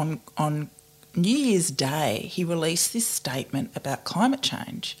 on New Year's Day, he released this statement about climate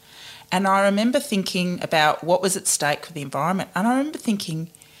change. And I remember thinking about what was at stake for the environment. And I remember thinking,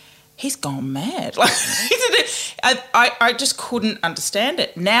 he's gone mad. I just couldn't understand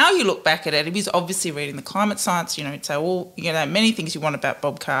it. Now you look back at it, he was obviously reading the climate science, he'd say many things you want about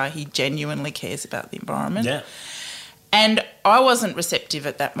Bob Carr. He genuinely cares about the environment. Yeah. And I wasn't receptive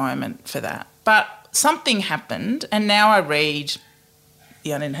at that moment for that. But something happened, and now I read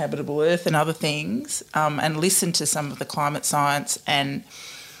The Uninhabitable Earth and other things, and listen to some of the climate science, and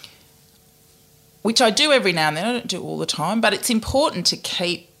which I do every now and then. I don't do all the time, but it's important to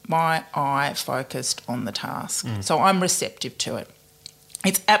keep my eye focused on the task. So I'm receptive to it.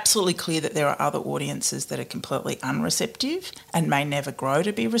 It's absolutely clear that there are other audiences that are completely unreceptive and may never grow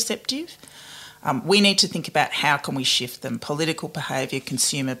to be receptive. We need to think about how can we shift them, political behaviour,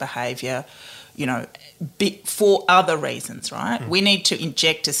 consumer behaviour, for other reasons, right? We need to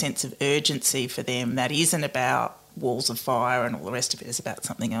inject a sense of urgency for them that isn't about walls of fire and all the rest of it, is about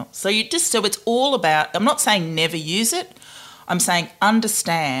something else. So it's all about, I'm not saying never use it, I'm saying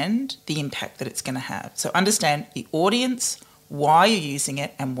understand the impact that it's going to have. So understand the audience, why you're using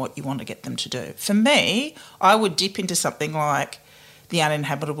it and what you want to get them to do. For me, I would dip into something like The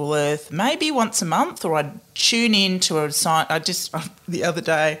Uninhabitable Earth maybe once a month, or I'd tune in to a science. The other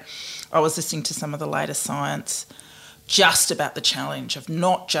day I was listening to some of the latest science just about the challenge of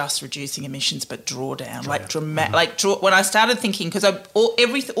not just reducing emissions but drawdown, when I started thinking, because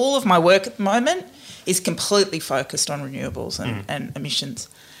all of my work at the moment is completely focused on renewables and emissions.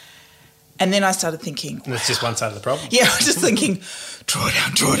 And then I started thinking... And that's just one side of the problem. Yeah, I was just thinking,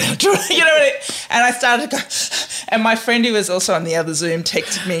 drawdown. And I started to go... And my friend who was also on the other Zoom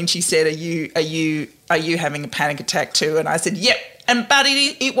texted me and she said, are you having a panic attack too? And I said, yep. But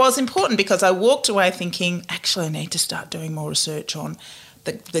it was important because I walked away thinking, actually I need to start doing more research on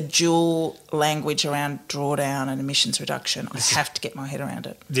the dual language around drawdown and emissions reduction. I have to get my head around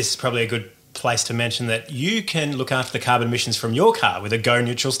it. This is probably a good place to mention that you can look after the carbon emissions from your car with a Go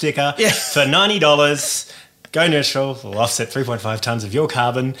Neutral sticker for $90. Go Neutral will offset 3.5 tonnes of your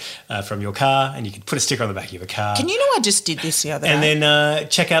carbon from your car, and you can put a sticker on the back of your car. Can you know I just did this the other day? And then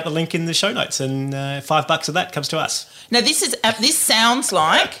check out the link in the show notes, and $5 of that comes to us. Now this sounds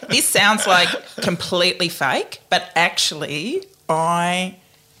like completely fake, but actually I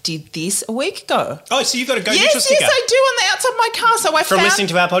did this a week ago. Oh, so you've got a Go Neutral sticker? Yes, I do on the outside of my car. So I From listening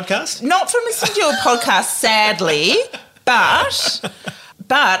to our podcast? Not from listening to your podcast, sadly, but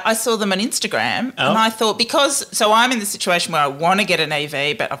I saw them on Instagram and I thought so I'm in the situation where I want to get an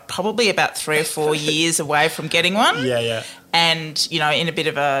EV, but I'm probably about 3 or 4 years away from getting one. Yeah. And, in a bit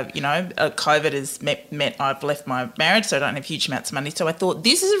of COVID has meant I've left my marriage, so I don't have huge amounts of money. So I thought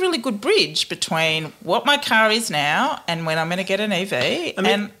this is a really good bridge between what my car is now and when I'm going to get an EV. I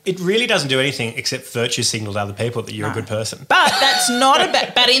mean, it really doesn't do anything except virtue signal to other people that you're a good person. But that's not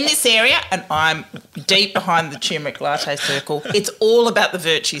about... But in this area, and I'm deep behind the turmeric latte circle, it's all about the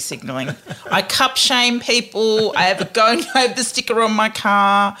virtue signalling. I cup shame people. I have a Go Nove the sticker on my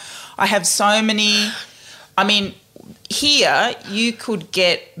car. I have so many... I mean... Here, you could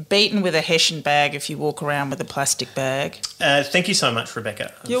get beaten with a Hessian bag if you walk around with a plastic bag. Thank you so much,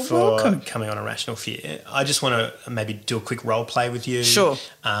 Rebecca, You're for welcome. Coming on A Rational Fear. I just want to maybe do a quick role play with you. Sure.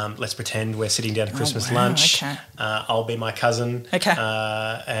 Let's pretend we're sitting down to Christmas wow, lunch. Okay. I'll be my cousin. Okay.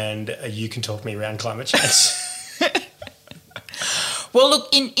 And you can talk me around climate change. Well, look,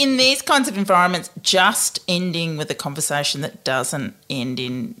 in these kinds of environments, just ending with a conversation that doesn't end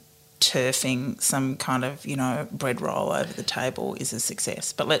in turfing some kind of, bread roll over the table is a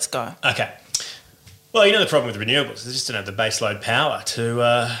success. But let's go. Okay. Well, the problem with renewables is they just don't have the baseload power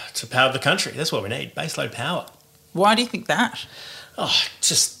to power the country. That's what we need, baseload power. Why do you think that? Oh,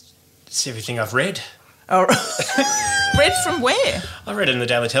 it's everything I've read. Oh, read from where? I read it in the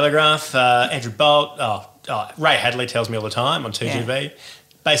Daily Telegraph. Andrew Bolt. Ray Hadley tells me all the time on 2GB. Yeah.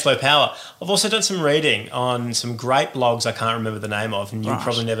 Baseload power. I've also done some reading on some great blogs I can't remember the name of, and you'll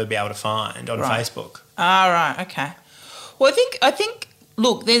probably never be able to find on Facebook. Right, okay. Well, I think.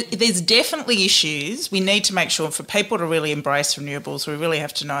 Look, there's definitely issues. We need to make sure for people to really embrace renewables, we really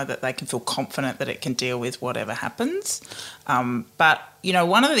have to know that they can feel confident that it can deal with whatever happens. But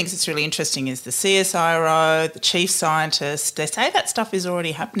one of the things that's really interesting is the CSIRO, the chief scientists, they say that stuff is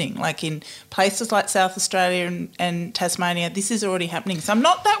already happening. Like in places like South Australia and Tasmania, this is already happening. So I'm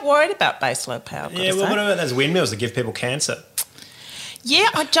not that worried about baseload power. Yeah, well, what about those windmills that give people cancer? Yeah,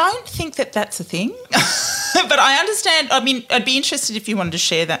 I don't think that that's a thing. But I understand. I mean, I'd be interested if you wanted to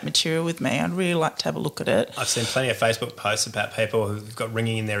share that material with me. I'd really like to have a look at it. I've seen plenty of Facebook posts about people who've got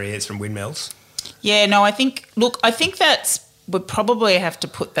ringing in their ears from windmills. Yeah, no, I think we probably have to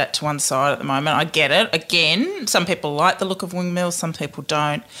put that to one side at the moment. I get it. Again, some people like the look of windmills, some people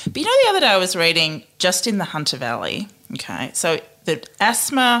don't. But the other day I was reading just in the Hunter Valley, okay, so the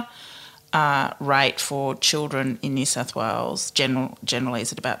asthma rate for children in New South Wales generally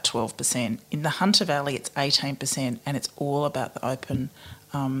is at about 12%. In the Hunter Valley, it's 18%, and it's all about the open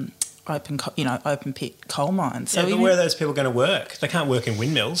pit coal mines. So but where are those people going to work? They can't work in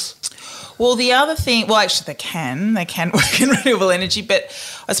windmills. Well, the other thing, actually they can work in renewable energy, but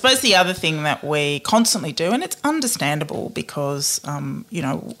I suppose the other thing that we constantly do, and it's understandable because, none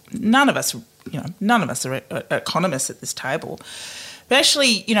of us are economists at this table. But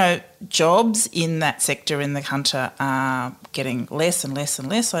actually, jobs in that sector in the Hunter are getting less and less and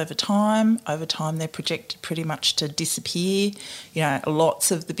less over time. Over time, they're projected pretty much to disappear.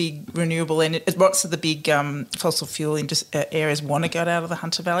 Lots of the big fossil fuel areas want to get out of the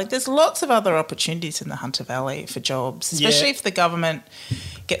Hunter Valley. There's lots of other opportunities in the Hunter Valley for jobs, especially if the government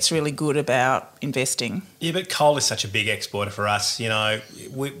gets really good about investing. Yeah, but coal is such a big exporter for us.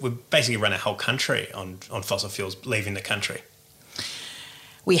 We basically run our whole country on fossil fuels leaving the country.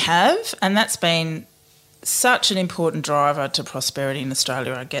 We have, and that's been such an important driver to prosperity in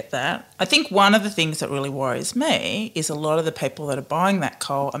Australia. I get that. I think one of the things that really worries me is a lot of the people that are buying that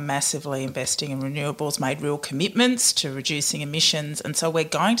coal are massively investing in renewables, made real commitments to reducing emissions, and so we're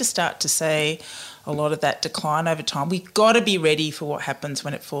going to start to see a lot of that decline over time. We've got to be ready for what happens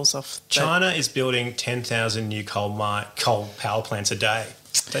when it falls off. China is building 10,000 new coal power plants a day.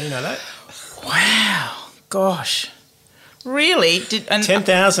 Don't you know that? Wow. Gosh. Really?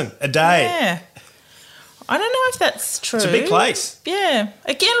 10,000 a day. Yeah. I don't know if that's true. It's a big place. Yeah.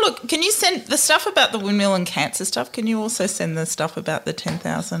 Again, look, can you send the stuff about the windmill and cancer stuff? Can you also send the stuff about the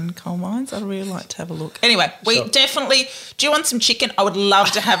 10,000 coal mines? I'd really like to have a look. Anyway, we definitely... Do you want some chicken? I would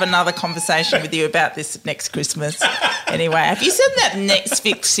love to have another conversation with you about this next Christmas. Anyway, have you seen that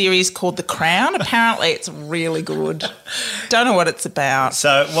Netflix series called The Crown? Apparently it's really good. Don't know what it's about.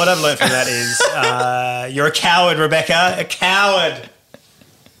 So what I've learned from that is you're a coward, Rebecca, a coward.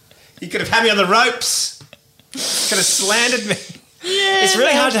 You could have had me on the ropes. Could have slandered me. Yeah, it's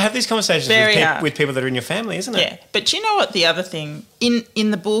really hard to have these conversations with people that are in your family, isn't it? Yeah, but do you know what the other thing, in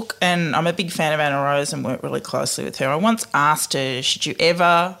the book, and I'm a big fan of Anna Rose and work really closely with her, I once asked her, should you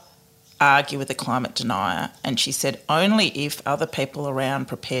ever argue with a climate denier? And she said, only if other people around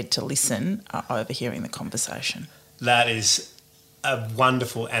prepared to listen are overhearing the conversation. That is a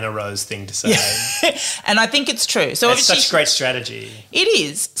wonderful Anna Rose thing to say. Yeah. And I think it's true. So it's such great strategy. It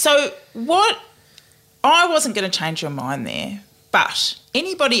is. So I wasn't going to change your mind there. But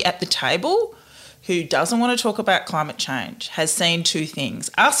anybody at the table who doesn't want to talk about climate change has seen two things.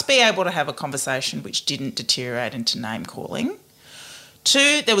 Us be able to have a conversation which didn't deteriorate into name calling.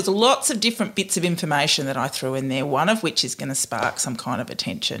 Two, there was lots of different bits of information that I threw in there, one of which is going to spark some kind of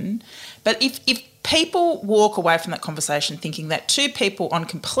attention. But if people walk away from that conversation thinking that two people on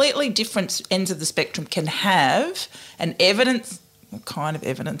completely different ends of the spectrum can have an evidence-based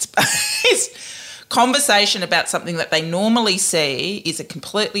conversation about something that they normally see is a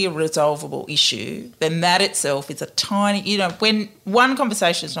completely irresolvable issue, then that itself is a tiny, when one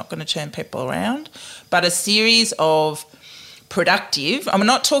conversation is not going to turn people around, but a series of productive, I'm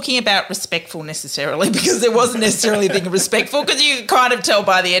not talking about respectful necessarily, because there wasn't necessarily being respectful, because you could kind of tell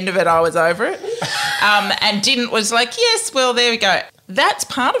by the end of it I was over it, was like, yes, well, there we go. That's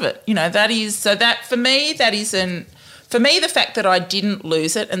part of it, that is, so that for me, that isn't, for me, the fact that I didn't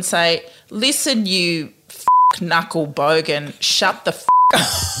lose it and say, listen, you knuckle bogan, shut the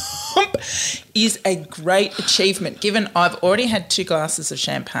up, is a great achievement, given I've already had 2 glasses of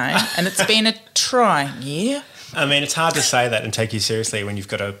champagne and it's been a trying year. I mean, it's hard to say that and take you seriously when you've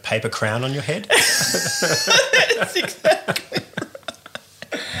got a paper crown on your head. That's exactly right.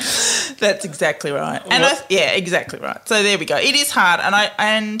 That's exactly right. And exactly right. So there we go. It is hard.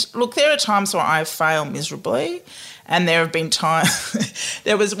 And look, there are times where I fail miserably. And there have been times,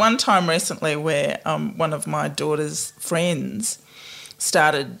 there was one time recently where one of my daughter's friends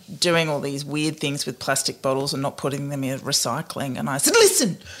started doing all these weird things with plastic bottles and not putting them in recycling. And I said,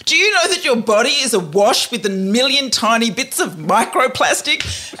 listen, do you know that your body is awash with a million tiny bits of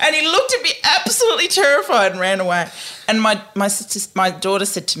microplastic? And he looked at me absolutely terrified and ran away. And my daughter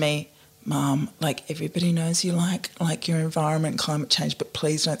said to me, Mum, like everybody knows you like your environment and climate change, but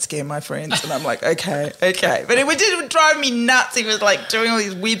please don't scare my friends. And I'm like, okay. But it would drive me nuts. He was like doing all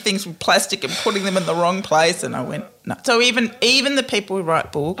these weird things with plastic and putting them in the wrong place, and I went nuts. So even the people who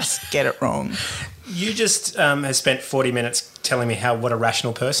write books get it wrong. You just have spent 40 minutes telling me what a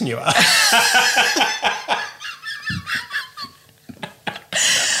rational person you are.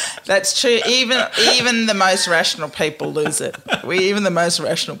 That's true. Even the most rational people lose it. Even the most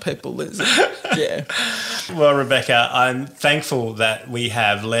rational people lose it. Yeah. Well, Rebecca, I'm thankful that we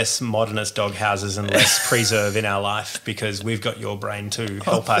have less modernist dog houses and less preserve in our life, because we've got your brain to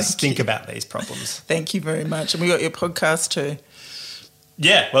help us think about these problems. Thank you very much. And we got your podcast too.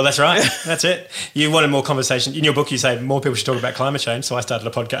 Yeah, well, that's right. That's it. You wanted more conversation. In your book, you say more people should talk about climate change, so I started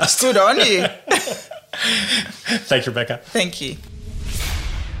a podcast. Good on you. Thanks, Rebecca. Thank you.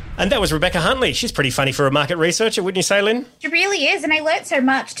 And that was Rebecca Huntley. She's pretty funny for a market researcher, wouldn't you say, Lynn? She really is, and I learnt so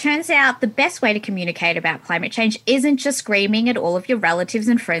much. Turns out the best way to communicate about climate change isn't just screaming at all of your relatives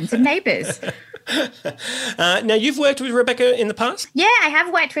and friends and neighbours. Now, you've worked with Rebecca in the past? Yeah, I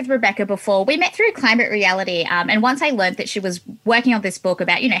have worked with Rebecca before. We met through Climate Reality, and once I learned that she was working on this book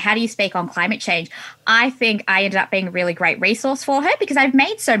about, how do you speak on climate change, I think I ended up being a really great resource for her, because I've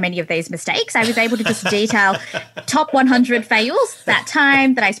made so many of these mistakes. I was able to just detail top 100 fails, that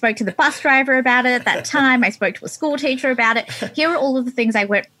time that I spoke to the bus driver about it, that time I spoke to a school teacher about it. Here are all of the things I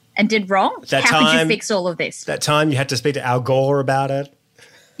went and did wrong. How could you fix all of this? That time you had to speak to Al Gore about it.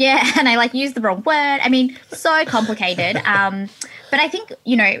 Yeah, and I used the wrong word. I mean, so complicated. But I think,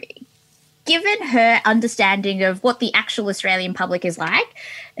 given her understanding of what the actual Australian public is like,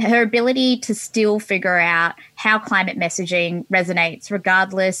 her ability to still figure out how climate messaging resonates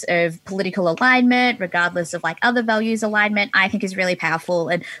regardless of political alignment, regardless of other values alignment, I think is really powerful,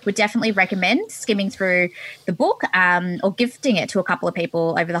 and would definitely recommend skimming through the book or gifting it to a couple of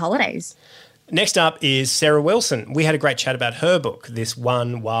people over the holidays. Next up is Sarah Wilson. We had a great chat about her book, This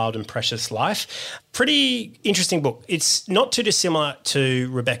One Wild and Precious Life. Pretty interesting book. It's not too dissimilar to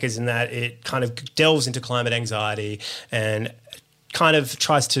Rebecca's in that it kind of delves into climate anxiety and kind of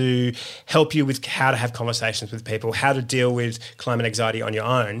tries to help you with how to have conversations with people, how to deal with climate anxiety on your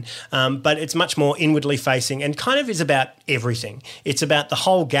own. But it's much more inwardly facing and kind of is about everything. It's about the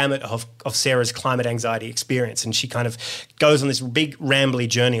whole gamut of Sarah's climate anxiety experience. And she kind of goes on this big rambly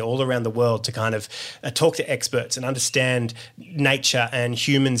journey all around the world to kind of talk to experts and understand nature and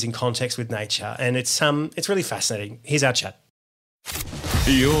humans in context with nature. And it's really fascinating. Here's our chat.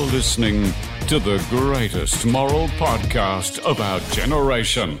 You're listening to the greatest moral podcast of our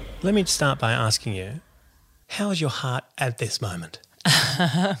generation. Let me start by asking you, how is your heart at this moment?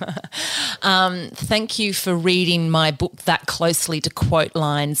 Thank you for reading my book that closely to quote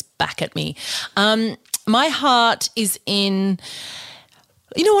lines back at me. My heart is in...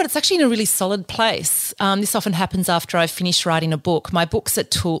 You know what? It's actually in a really solid place. This often happens after I finish writing a book. My books are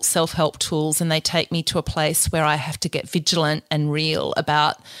self-help tools, and they take me to a place where I have to get vigilant and real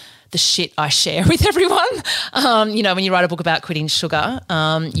about the shit I share with everyone. When you write a book about quitting sugar,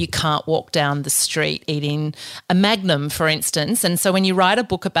 you can't walk down the street eating a Magnum, for instance. And so when you write a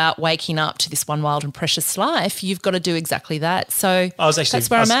book about waking up to this one wild and precious life, you've got to do exactly that. So that's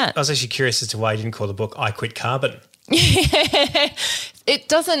where I'm at. I was actually curious as to why you didn't call the book I Quit Carbon.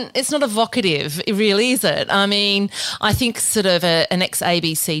 It's not evocative, really, is it? I mean, I think sort of an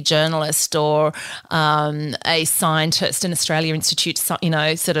ex-ABC journalist or a scientist, an Australia Institute,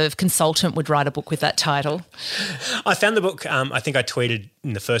 sort of consultant would write a book with that title. I found the book, I think I tweeted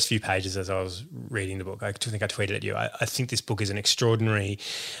in the first few pages as I was reading the book. I think I tweeted at you. I think this book is an extraordinary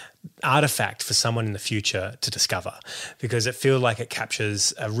artifact for someone in the future to discover, because it feels like it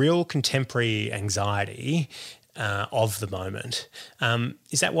captures a real contemporary anxiety of the moment.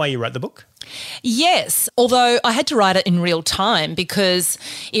 Is that why you wrote the book? Yes, although I had to write it in real time because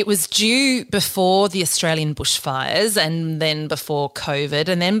it was due before the Australian bushfires and then before COVID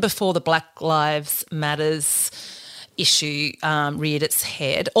and then before the Black Lives Matters issue reared its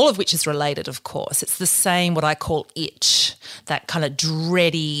head, all of which is related, of course. It's the same, what I call itch, that kind of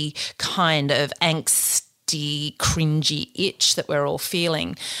dready, kind of angsty, cringy itch that we're all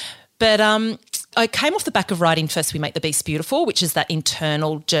feeling. But I came off the back of writing First We Make the Beast Beautiful, which is that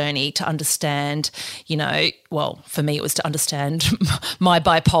internal journey to understand, for me it was to understand my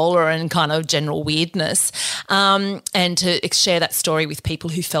bipolar and kind of general weirdness, and to share that story with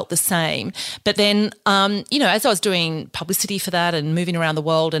people who felt the same. But then, as I was doing publicity for that and moving around the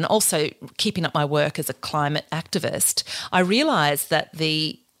world and also keeping up my work as a climate activist, I realised that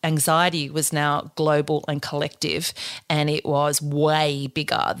the anxiety was now global and collective, and it was way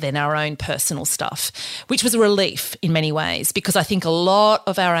bigger than our own personal stuff, which was a relief in many ways, because I think a lot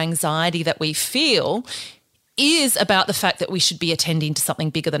of our anxiety that we feel is about the fact that we should be attending to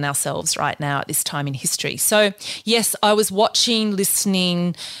something bigger than ourselves right now at this time in history. So, yes, I was watching,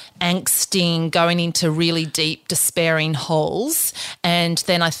 listening, angsting, going into really deep, despairing holes, and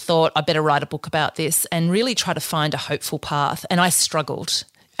then I thought I better write a book about this and really try to find a hopeful path, and I struggled.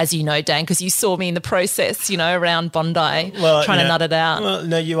 As you know, Dan, because you saw me in the process, around Bondi, trying to nut it out. Well,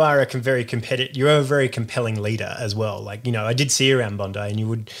 no, you are you're a very compelling leader as well. I did see you around Bondi, and you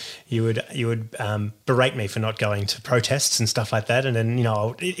would berate me for not going to protests and stuff like that, and then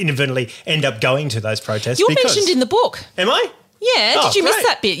I'll inadvertently end up going to those protests. You're mentioned in the book. Am I? Yeah, did you miss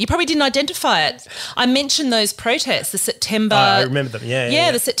that bit? You probably didn't identify it. I mentioned those protests, the September... I remember them,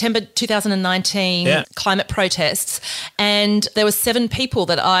 yeah. The September 2019 climate protests, and there were 7 people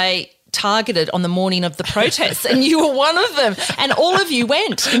that I targeted on the morning of the protests, and you were one of them, and all of you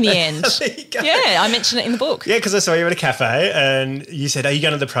went in the end. There you go. Yeah, I mentioned it in the book. Yeah, because I saw you at a cafe, and you said, "Are you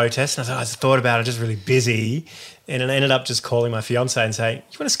going to the protest?" And I thought about it, I'm just really busy. And I ended up just calling my fiancé and saying,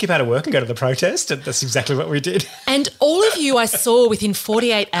 "You want to skip out of work and go to the protest?" And that's exactly what we did. And all of you I saw within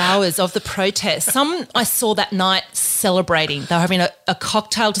 48 hours of the protest. Some I saw that night celebrating. They were having a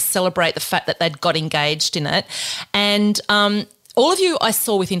cocktail to celebrate the fact that they'd got engaged in it. And all of you I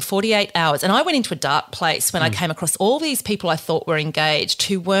saw within 48 hours, and I went into a dark place when I came across all these people I thought were engaged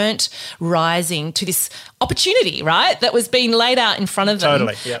who weren't rising to this opportunity, right, that was being laid out in front of them.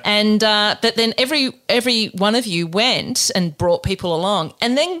 Totally, yeah. And but then every one of you went and brought people along,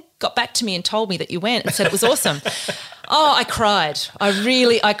 and then got back to me and told me that you went and said it was awesome. Oh, I cried.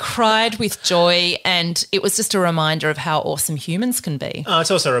 I cried with joy, and it was just a reminder of how awesome humans can be.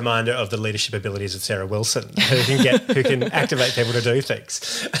 It's also a reminder of the leadership abilities of Sarah Wilson, who can activate people to do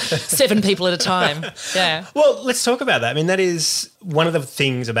things. 7 people at a time. Yeah. Well, let's talk about that. I mean, that is one of the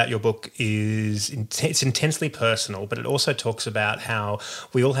things about your book is it's intensely personal, but it also talks about how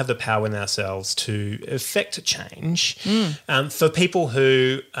we all have the power in ourselves to effect change. For people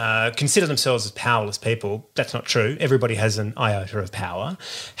who consider themselves as powerless people, that's not true. Everybody has an iota of power.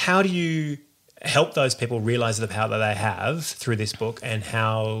 How do you help those people realise the power that they have through this book, and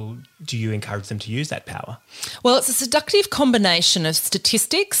how do you encourage them to use that power? Well, it's a seductive combination of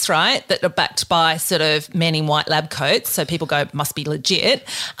statistics, right, that are backed by sort of men in white lab coats, so people go, must be legit,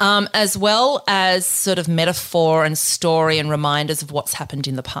 as well as sort of metaphor and story and reminders of what's happened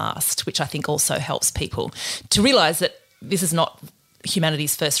in the past, which I think also helps people to realise that this is not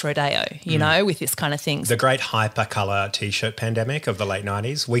humanity's first rodeo, you know, with this kind of thing. The great hypercolour T-shirt pandemic of the late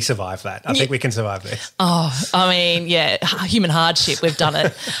 90s, we survived that. I think we can survive this. Oh, I mean, yeah, human hardship, we've done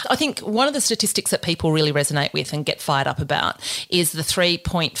it. I think one of the statistics that people really resonate with and get fired up about is the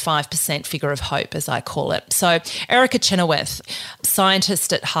 3.5% figure of hope, as I call it. So Erica Chenoweth,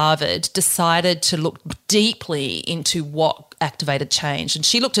 scientist at Harvard, decided to look deeply into what activated change. And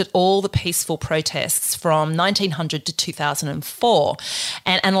she looked at all the peaceful protests from 1900 to 2004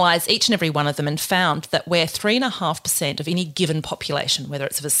 and analysed each and every one of them and found that where 3.5% of any given population, whether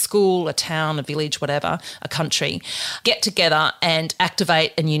it's of a school, a town, a village, whatever, a country, get together and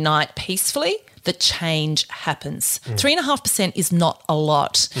activate and unite peacefully, the change happens. 3.5% is not a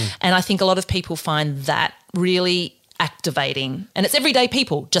lot. And I think a lot of people find that really activating. And it's everyday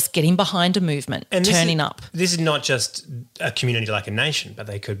people just getting behind a movement, and turning up. This is not just a community like a nation, but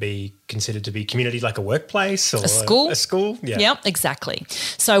they could be considered to be community like a workplace or a school. A school, yeah. Yeah, exactly.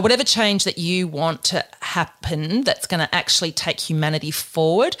 So whatever change that you want to happen that's going to actually take humanity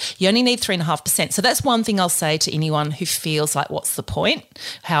forward, you only need 3.5%. So that's one thing I'll say to anyone who feels like, what's the point?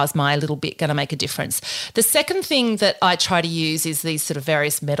 How is my little bit going to make a difference? The second thing that I try to use is these sort of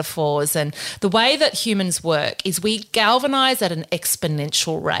various metaphors, and the way that humans work is we galvanise at an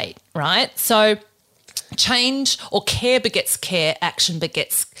exponential rate, right? So change or care begets care, action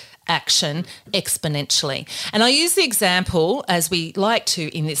begets action exponentially. And I use the example, as we like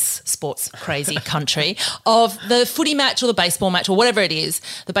to in this sports crazy country, of the footy match or the baseball match or whatever it is,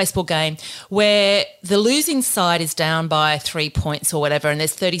 the baseball game, where the losing side is down by 3 points or whatever, and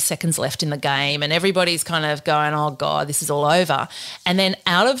there's 30 seconds left in the game, and everybody's kind of going, oh God, this is all over. And then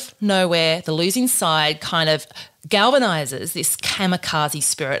out of nowhere, the losing side kind of galvanizes this kamikaze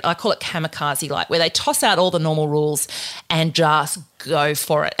spirit. I call it kamikaze-like, where they toss out all the normal rules and just go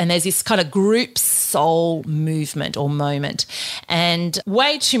for it. And there's this kind of group soul movement or moment. And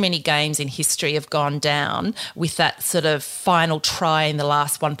way too many games in history have gone down with that sort of final try in the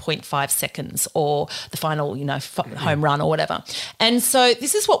last 1.5 seconds or the final, home run or whatever. And so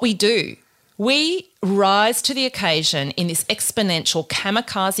this is what we do. We rise to the occasion in this exponential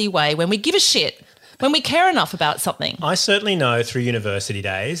kamikaze way when we give a shit, when we care enough about something. I certainly know through university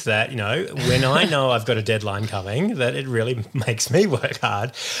days that, when I know I've got a deadline coming, that it really makes me work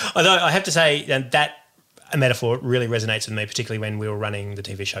hard. Although I have to say that a metaphor really resonates with me, particularly when we were running the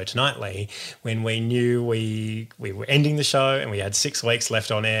TV show Tonightly, when we knew we were ending the show and we had 6 weeks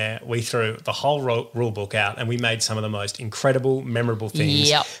left on air. We threw the whole rule book out and we made some of the most incredible, memorable things.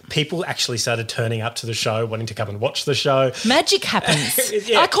 Yep. People actually started turning up to the show, wanting to come and watch the show. Magic happens.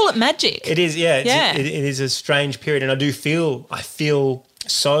 I call it magic. It is, yeah. It is a strange period, and I feel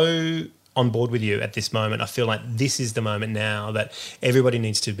so on board with you at this moment. I feel like this is the moment now that everybody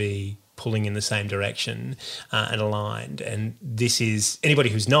needs to be pulling in the same direction and aligned. And this is, anybody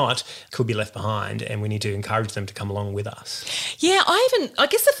who's not could be left behind, and we need to encourage them to come along with us. Yeah, I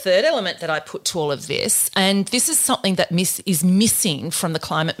guess the third element that I put to all of this, and this is something that is missing from the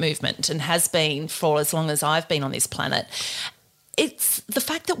climate movement and has been for as long as I've been on this planet, it's the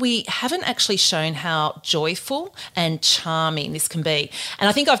fact that we haven't actually shown how joyful and charming this can be. And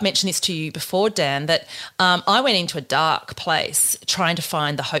I think I've mentioned this to you before, Dan, that I went into a dark place trying to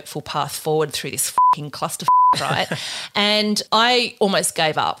find the hopeful path forward through this fucking cluster, right? And I almost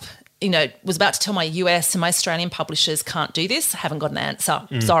gave up. Was about to tell my US and my Australian publishers can't do this. I haven't got an answer.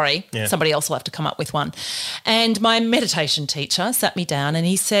 Sorry. Yeah. Somebody else will have to come up with one. And my meditation teacher sat me down and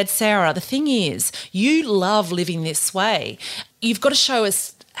he said, Sarah, the thing is, you love living this way. You've got to show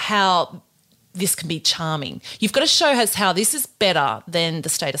us how this can be charming. You've got to show us how this is better than the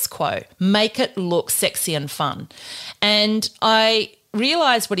status quo. Make it look sexy and fun. And I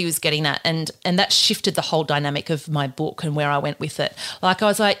realised what he was getting at, and that shifted the whole dynamic of my book and where I went with it. Like, I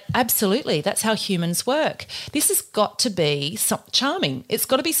was like, absolutely, that's how humans work. This has got to be something charming. It's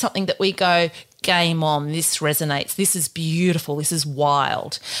got to be something that we go, game on, this resonates, this is beautiful, this is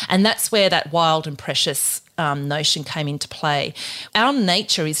wild. And that's where that wild and precious notion came into play. Our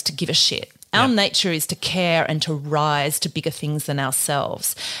nature is to give a shit. Our nature is to care and to rise to bigger things than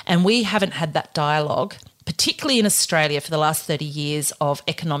ourselves. And we haven't had that dialogue, particularly in Australia, for the last 30 years of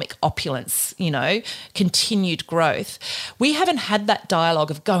economic opulence, continued growth. We haven't had that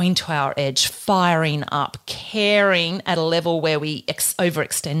dialogue of going to our edge, firing up, caring at a level where we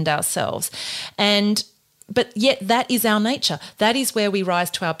overextend ourselves. But yet that is our nature. That is where we rise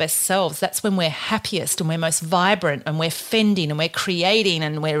to our best selves. That's when we're happiest and we're most vibrant and we're fending and we're creating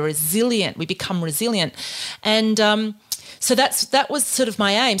and we're resilient. We become resilient. And So that was sort of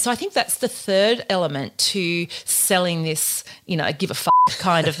my aim. So I think that's the third element to selling this, give a fuck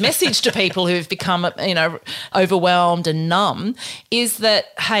kind of message to people who've become, overwhelmed and numb, is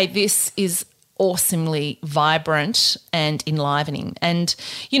that, hey, this is awesomely vibrant and enlivening. And,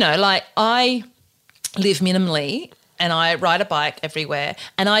 I live minimally and I ride a bike everywhere,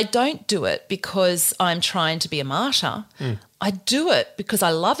 and I don't do it because I'm trying to be a martyr. I do it because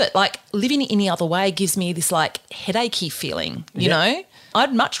I love it. Like, living any other way gives me this headachy feeling, you know?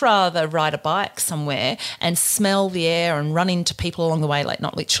 I'd much rather ride a bike somewhere and smell the air and run into people along the way,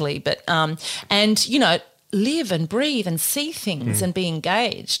 not literally, but live and breathe and see things and be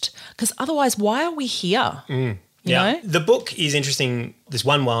engaged. Because otherwise, why are we here? You know? The book is interesting. This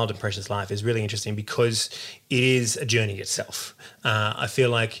One Wild and Precious Life is really interesting because it is a journey itself. I feel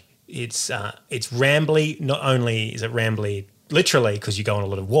like it's rambly. Not only is it rambly literally because you go on a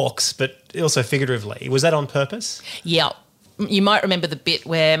lot of walks, but also figuratively. Was that on purpose? Yeah. You might remember the bit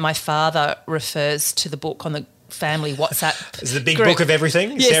where my father refers to the book on the family WhatsApp. It's the big group. book of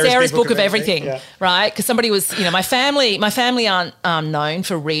everything? Yeah, Sarah's book of everything, yeah. Right? Because somebody was, my family aren't known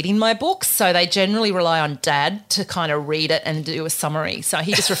for reading my books, so they generally rely on Dad to kind of read it and do a summary. So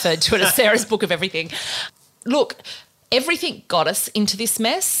he just referred to it as Sarah's book of everything. Look, everything got us into this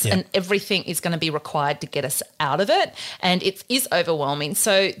mess and everything is going to be required to get us out of it, and it is overwhelming.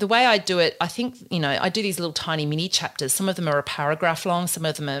 So the way I do it, I think, I do these little tiny mini chapters. Some of them are a paragraph long, some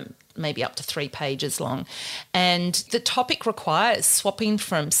of them are maybe up to 3 pages long. And the topic requires swapping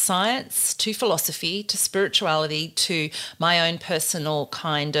from science to philosophy to spirituality to my own personal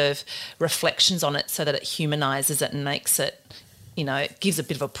kind of reflections on it so that it humanises it and makes it, it gives a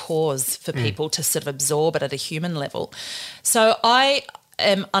bit of a pause for people to sort of absorb it at a human level. So I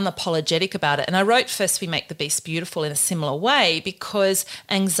am unapologetic about it. And I wrote First We Make the Beast Beautiful in a similar way because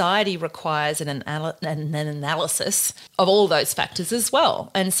anxiety requires an analysis of all those factors as well.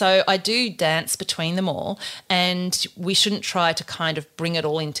 And so I do dance between them all, and we shouldn't try to kind of bring it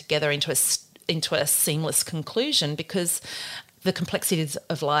all in together into a seamless conclusion, because the complexities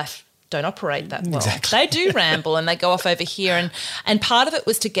of life don't operate that well. Exactly. They do ramble and they go off over here. And part of it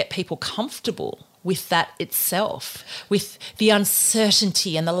was to get people comfortable with that itself, with the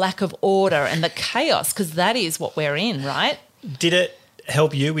uncertainty and the lack of order and the chaos, because that is what we're in, right? Did it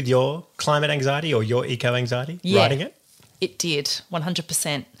help you with your climate anxiety or your eco-anxiety, writing it? It did,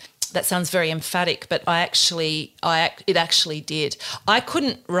 100%. That sounds very emphatic, but it actually did. I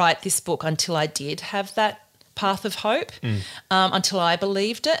couldn't write this book until I did have that path of hope, until I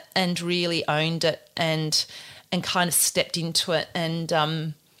believed it and really owned it and kind of stepped into it and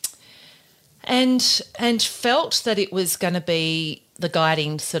felt that it was going to be the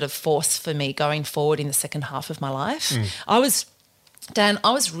guiding sort of force for me going forward in the second half of my life. I was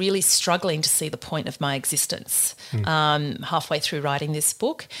really struggling to see the point of my existence halfway through writing this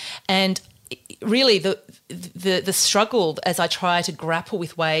book, and really the struggle as I try to grapple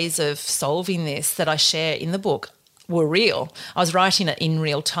with ways of solving this that I share in the book were real. I was writing it in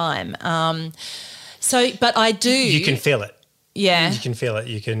real time. But I do. You can feel it. Yeah. You can feel it.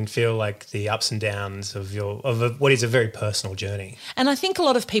 You can feel like the ups and downs of what is a very personal journey. And I think a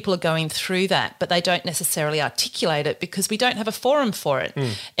lot of people are going through that, but they don't necessarily articulate it because we don't have a forum for it.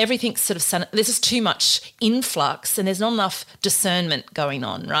 Everything's sort of there's just too much influx and there's not enough discernment going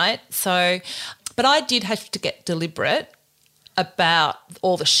on, right? So, but I did have to get deliberate about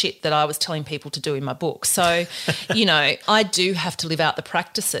all the shit that I was telling people to do in my book. So, I do have to live out the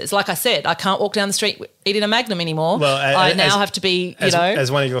practices. Like I said, I can't walk down the street eating a Magnum anymore. Well, I now have to be, As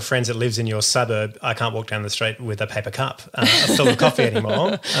one of your friends that lives in your suburb, I can't walk down the street with a paper cup full of coffee anymore.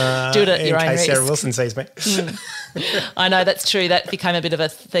 Do it at your own risk. In case Sarah Wilson sees me. I know, that's true. That became a bit of a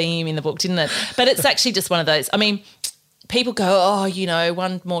theme in the book, didn't it? But it's actually just one of those. I mean, people go,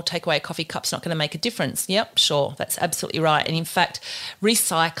 one more takeaway coffee cup's not going to make a difference. Yep, sure, that's absolutely right. And in fact,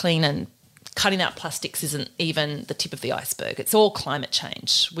 recycling and cutting out plastics isn't even the tip of the iceberg. It's all climate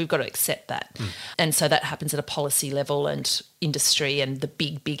change. We've got to accept that. And so that happens at a policy level and industry and the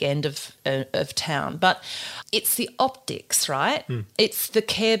big end of town. But it's the optics, right? It's the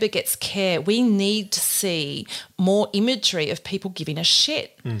care begets care. We need to see more imagery of people giving a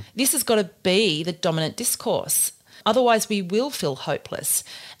shit. This has got to be the dominant discourse. Otherwise, we will feel hopeless.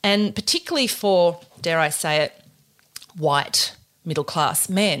 And particularly for, dare I say it, white middle-class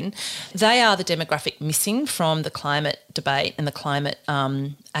men, they are the demographic missing from the climate debate and the climate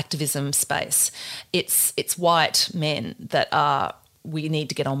activism space. It's white men that are we need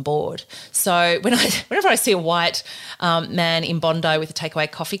to get on board. So whenever I see a white man in Bondi with a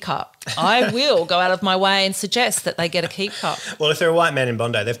takeaway coffee cup, I will go out of my way and suggest that they get a keep cup. Well, if they're a white man in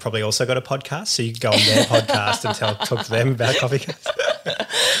Bondi, they've probably also got a podcast, so you can go on their podcast and talk to them about coffee cups.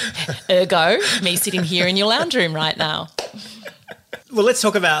 Ergo, me sitting here in your lounge room right now. Well, let's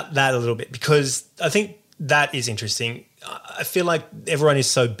talk about that a little bit, because I think that is interesting. I feel like everyone is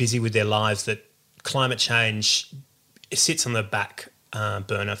so busy with their lives that climate change sits on the back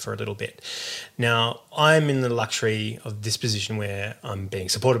burner for a little bit. Now, I'm in the luxury of this position where I'm being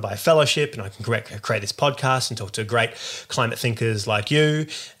supported by a fellowship, and I can create this podcast and talk to great climate thinkers like you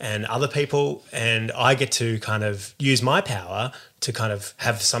and other people, and I get to kind of use my power to kind of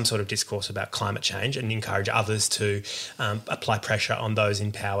have some sort of discourse about climate change and encourage others to apply pressure on those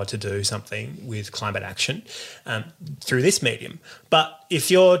in power to do something with climate action through this medium. But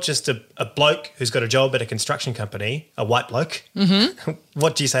if you're just a bloke who's got a job at a construction company, a white bloke,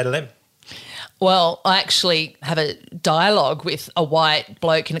 what do you say to them? Well, I actually have a dialogue with a white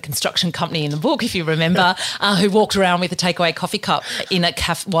bloke in a construction company in the book, if you remember, who walked around with a takeaway coffee cup in a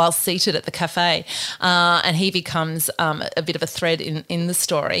while seated at the cafe, and he becomes a bit of a thread in the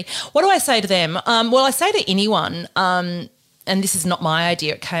story. What do I say to them? Well, I say to anyone, and this is not my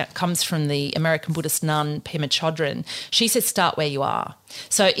idea, it comes from the American Buddhist nun Pema Chodron. She says, start where you are.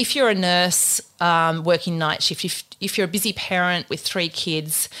 So if you're a nurse working night shift, if you're a busy parent with 3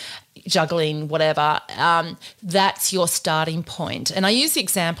 kids, juggling whatever, that's your starting point. And I use the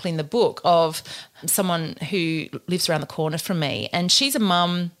example in the book of someone who lives around the corner from me, and she's a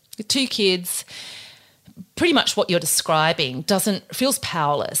mum with 2 kids. Pretty much what you're describing, feels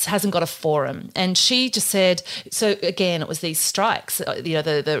powerless, hasn't got a forum. And she just said, so again, it was these strikes,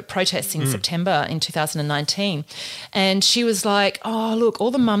 the protests in September in 2019. And she was like, oh, look,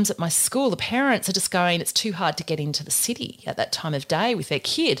 all the mums at my school, the parents are just going, it's too hard to get into the city at that time of day with their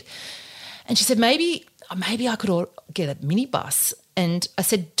kid. And she said, maybe I could get a minibus. And I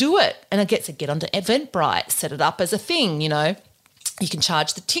said, do it. And I get onto Eventbrite, set it up as a thing, You can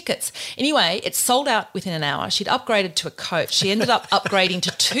charge the tickets. Anyway, it sold out within an hour. She'd upgraded to a coach. She ended up upgrading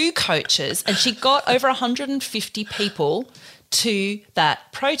to 2 coaches, and she got over 150 people to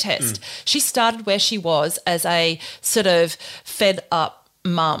that protest. She started where she was as a sort of fed up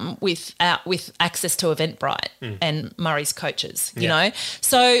mum with access to Eventbrite and Murray's coaches, you know.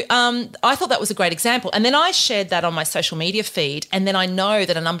 So I thought that was a great example. And then I shared that on my social media feed, and then I know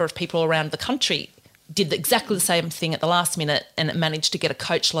that a number of people around the country did exactly the same thing at the last minute, and it managed to get a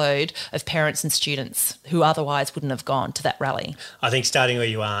coach load of parents and students who otherwise wouldn't have gone to that rally. I think starting where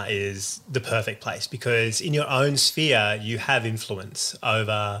you are is the perfect place, because in your own sphere you have influence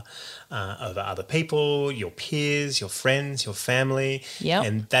over other people, your peers, your friends, your family,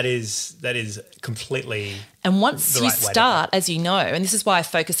 and that is completely. And once you start, as you know, and this is why I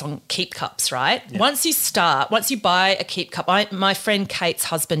focus on keep cups, right? Yeah. Once you buy a keep cup, my friend Kate's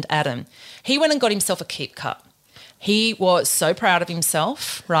husband Adam, he went and got himself a keep cup. He was so proud of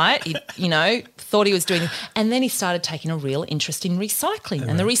himself, right? He, thought he was doing, and then he started taking a real interest in recycling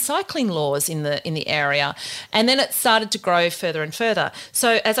and the recycling laws in the area, and then it started to grow further and further.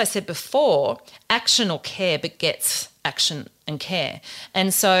 So, as I said before, action or care begets action and care,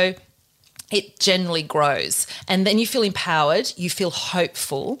 and so it generally grows. And then you feel empowered, you feel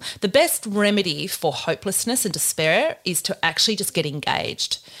hopeful. The best remedy for hopelessness and despair is to actually just get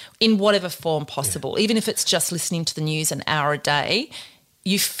engaged in whatever form possible. Even if it's just listening to the news an hour a day,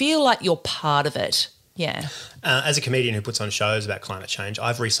 you feel like you're part of it. Yeah. As a comedian who puts on shows about climate change,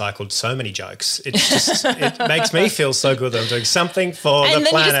 I've recycled so many jokes. It's just, it makes me feel so good that I'm doing something for the planet. And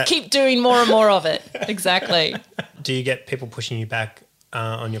then you just keep doing more and more of it. Exactly. Do you get people pushing you back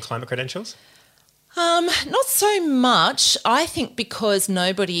on your climate credentials? Not so much. I think because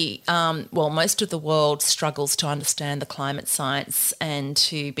most of the world struggles to understand the climate science and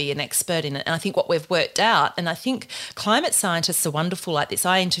to be an expert in it. And I think what we've worked out, and I think climate scientists are wonderful like this.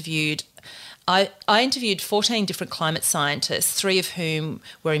 I interviewed 14 different climate scientists, 3 of whom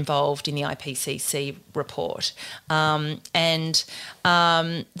were involved in the IPCC report. And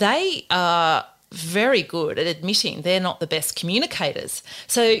they are very good at admitting they're not the best communicators.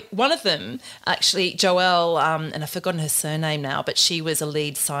 So one of them, actually, Joelle, and I've forgotten her surname now, but she was a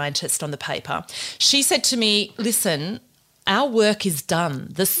lead scientist on the paper. She said to me, listen, our work is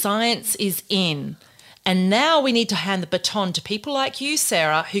done. The science is in. And now we need to hand the baton to people like you,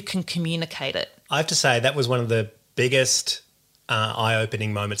 Sarah, who can communicate it. I have to say that was one of the biggest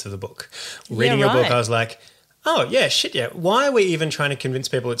eye-opening moments of the book. Reading your book, I was like, oh, yeah, shit, yeah. Why are we even trying to convince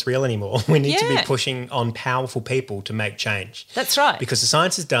people it's real anymore? We need to be pushing on powerful people to make change. That's right. Because the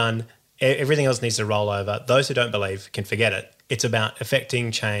science is done. Everything else needs to roll over. Those who don't believe can forget it. It's about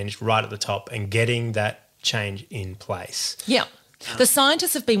affecting change right at the top and getting that change in place. Yeah. The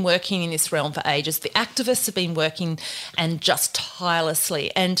scientists have been working in this realm for ages. The activists have been working and just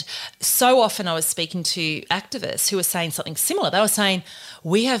tirelessly. And so often I was speaking to activists who were saying something similar. They were saying,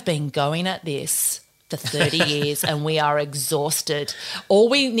 we have been going at this for 30 years and we are exhausted. All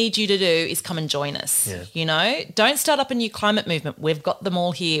we need you to do is come and join us. Yeah. You know, don't start up a new climate movement. We've got them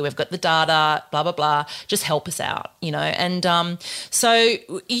all here. We've got the data, blah, blah, blah. Just help us out, you know. And so,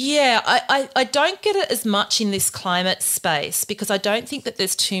 yeah, I don't get it as much in this climate space because I don't think that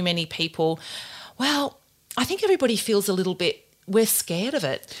there's too many people. Well, I think everybody feels a little bit, we're scared of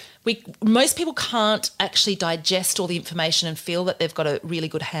it. Most people can't actually digest all the information and feel that they've got a really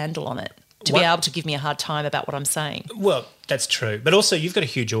good handle on it to be able to give me a hard time about what I'm saying. Well, that's true. But also you've got a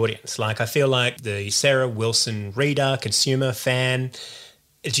huge audience. Like I feel like the Sarah Wilson reader, consumer, fan,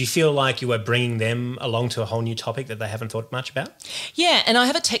 do you feel like you are bringing them along to a whole new topic that they haven't thought much about? Yeah, and I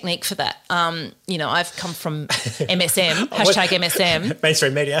have a technique for that. You know, I've come from MSM, hashtag MSM.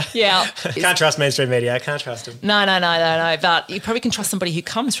 Mainstream media. Yeah. Can't trust mainstream media. I can't trust them. No. But you probably can trust somebody who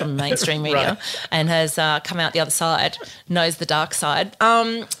comes from mainstream media and has come out the other side, knows the dark side.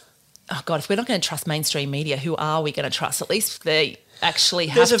 Oh, God, if we're not going to trust mainstream media, who are we going to trust? At least they actually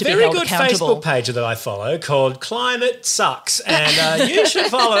have to be held accountable. There's a very good Facebook page that I follow called Climate Sucks, and you should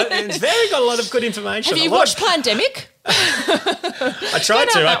follow it. It's got a lot of good information. Have you watched Plandemic? I tried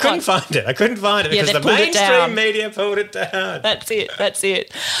to. I couldn't find it because the mainstream media pulled it down. That's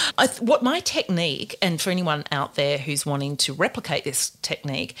it. What my technique, and for anyone out there who's wanting to replicate this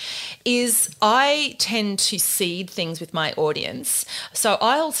technique, is I tend to seed things with my audience. So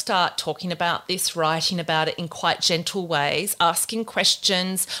I'll start talking about this, writing about it in quite gentle ways, asking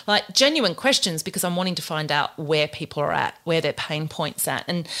questions, like genuine questions, because I'm wanting to find out where people are at, where their pain points at.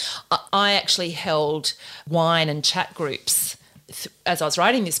 And I actually held wine and chat groups as I was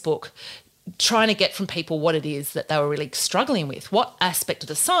writing this book, trying to get from people what it is that they were really struggling with, what aspect of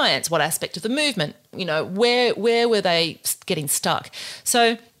the science, what aspect of the movement, you know, where were they getting stuck.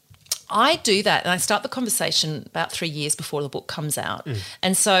 So I do that and I start the conversation about 3 years before the book comes out.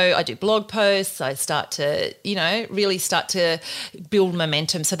 And so I do blog posts, I start to, you know, really start to build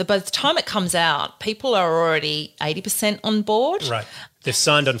momentum so that by the time it comes out, people are already 80% on board. Right. They've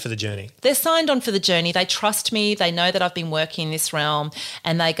signed on for the journey. They're signed on for the journey. They trust me. They know that I've been working in this realm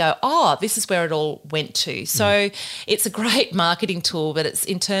and they go, oh, this is where it all went to. So it's a great marketing tool, but it's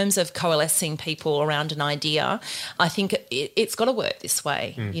in terms of coalescing people around an idea, I think it's got to work this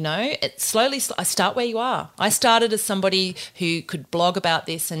way, you know. I start where you are. I started as somebody who could blog about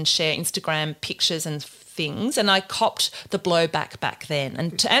this and share Instagram pictures and things, and I copped the blowback back then.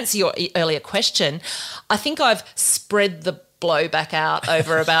 And to answer your earlier question, I think I've spread the blow back out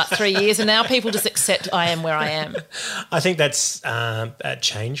over about 3 years and now people just accept I am where I am. I think that's a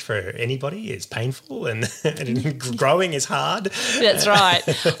change for anybody. It's painful and growing is hard. That's right.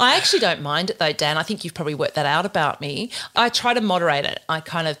 I actually don't mind it though, Dan. I think you've probably worked that out about me. I try to moderate it. I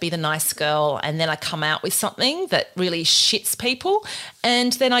kind of be the nice girl and then I come out with something that really shits people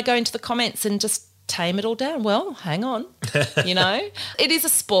and then I go into the comments and just tame it all down. Well, hang on, you know. It is a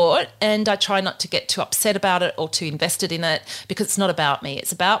sport and I try not to get too upset about it or too invested in it because it's not about me.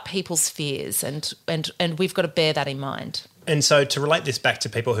 It's about people's fears and we've got to bear that in mind. And so to relate this back to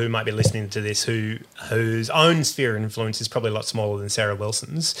people who might be listening to this whose own sphere of influence is probably a lot smaller than Sarah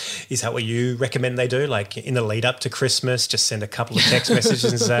Wilson's, is that what you recommend they do? Like in the lead up to Christmas, just send a couple of text messages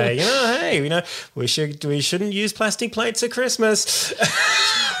and say, hey, we shouldn't use plastic plates at Christmas.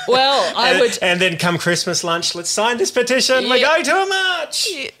 Well, I would. And then come Christmas lunch, let's sign this petition. Yeah. We're going to a march.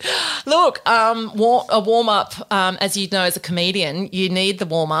 Yeah. Look, a warm up, as you know, as a comedian, you need the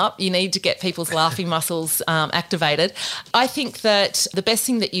warm up. You need to get people's laughing muscles activated. I think that the best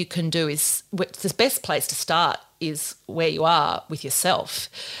thing that you can do is the best place to start is where you are with yourself.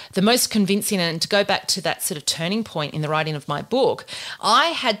 The most convincing, and to go back to that sort of turning point in the writing of my book, I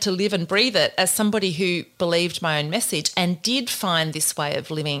had to live and breathe it as somebody who believed my own message and did find this way of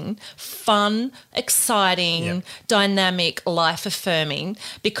living fun, exciting, dynamic, life-affirming,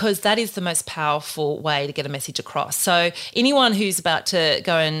 because that is the most powerful way to get a message across. So anyone who's about to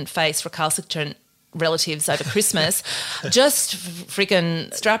go and face recalcitrant relatives over Christmas, just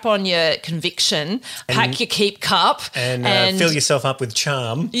freaking strap on your conviction, pack your keep cup, and fill yourself up with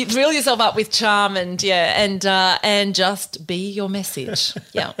charm. Fill yourself up with charm, and just be your message.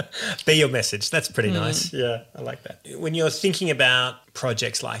 Yeah, be your message. That's pretty nice. Yeah, I like that. When you're thinking about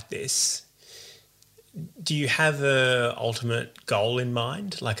projects like this, do you have an ultimate goal in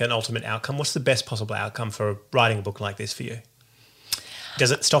mind, like an ultimate outcome? What's the best possible outcome for writing a book like this for you?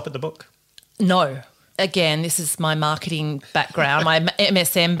 Does it stop at the book? No. again, this is my marketing background, my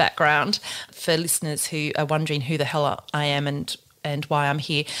MSM background. For listeners who are wondering who the hell I am and why I'm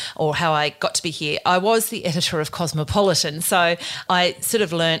here or how I got to be here, I was the editor of Cosmopolitan. So I sort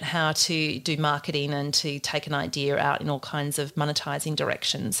of learnt how to do marketing and to take an idea out in all kinds of monetising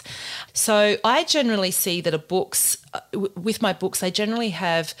directions. So I generally see that with my books, they generally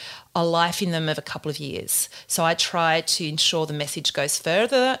have a life in them of a couple of years. So I try to ensure the message goes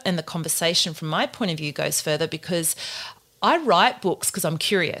further and the conversation from my point of view goes further, because I write books because I'm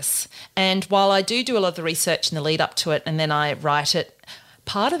curious. And while I do a lot of the research in the lead up to it and then I write it,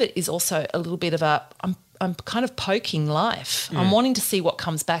 part of it is also a little bit of I'm kind of poking life. I'm wanting to see what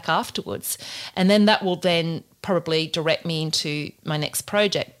comes back afterwards. And then that will then probably direct me into my next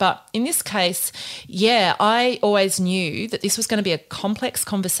project. But in this case, I always knew that this was going to be a complex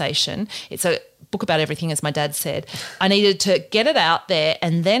conversation. It's a book about everything, as my dad said. I needed to get it out there,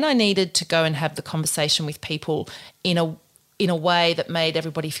 and then I needed to go and have the conversation with people in a way that made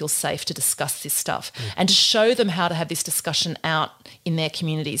everybody feel safe to discuss this stuff and to show them how to have this discussion out in their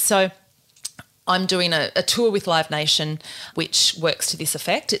communities. So I'm doing a tour with Live Nation, which works to this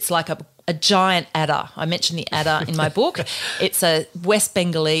effect. It's like a giant adder. I mentioned the adder in my book. It's a West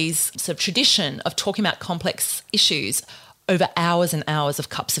Bengalese sort of tradition of talking about complex issues over hours and hours of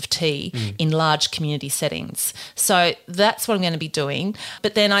cups of tea in large community settings. So that's what I'm going to be doing.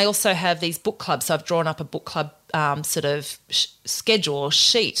 But then I also have these book clubs. So I've drawn up a book club sort of schedule or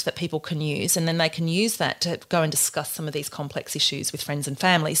sheet that people can use, and then they can use that to go and discuss some of these complex issues with friends and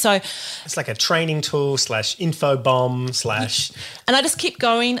family. So it's like a training tool / info bomb / And I just keep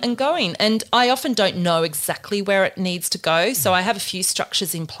going and going. And I often don't know exactly where it needs to go. So I have a few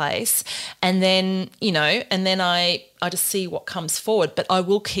structures in place, and then, I just see what comes forward, but I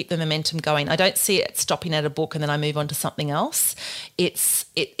will keep the momentum going. I don't see it stopping at a book and then I move on to something else.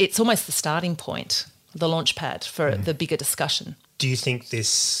 It's almost the starting point, the launch pad for the bigger discussion. Do you think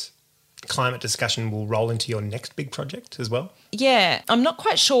this climate discussion will roll into your next big project as well? Yeah, I'm not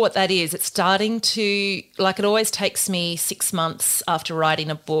quite sure what that is. It's starting to, it always takes me 6 months after writing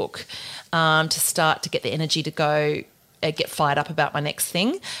a book to start to get the energy to go get fired up about my next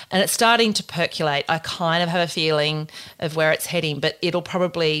thing, and it's starting to percolate. I kind of have a feeling of where it's heading, but it'll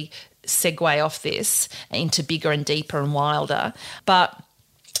probably segue off this into bigger and deeper and wilder. But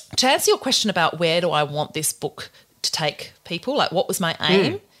to answer your question about where do I want this book to take people, what was my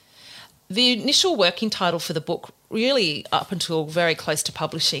aim? The initial working title for the book, really up until very close to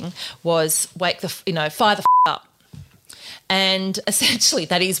publishing, was fire the up. And essentially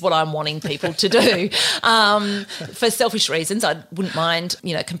that is what I'm wanting people to do. For selfish reasons, I wouldn't mind,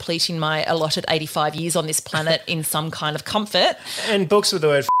 completing my allotted 85 years on this planet in some kind of comfort. And books with the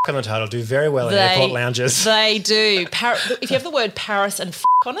word on the title do very well in airport lounges. They do. If you have the word Paris and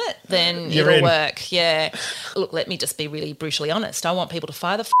on it, then it'll work. Yeah. Look, let me just be really brutally honest. I want people to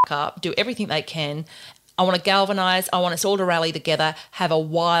fire the up, do everything they can. I want to galvanise. I want us all to rally together, have a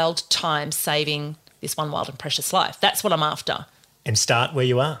wild time saving this one wild and precious life. That's what I'm after. And start where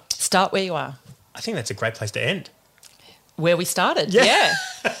you are. Start where you are. I think that's a great place to end. Where we started, yeah.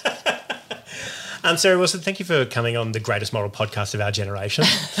 Sarah Wilson, thank you for coming on the greatest moral podcast of our generation.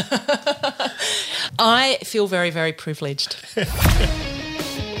 I feel very, very privileged.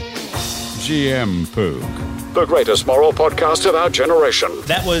 GMPOOG, the greatest moral podcast of our generation.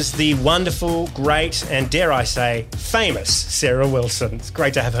 That was the wonderful, great, and dare I say, famous Sarah Wilson. It's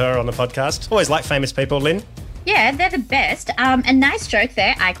great to have her on the podcast. Always like famous people, Lynn. Yeah, they're the best. A nice joke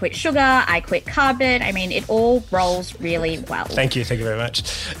there. I quit sugar, I quit carbon. I mean, it all rolls really well. Thank you very much.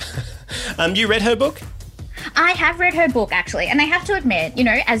 You read her book? I have read her book, actually, and I have to admit,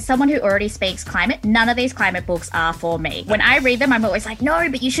 as someone who already speaks climate, none of these climate books are for me. When I read them, I'm always like, no,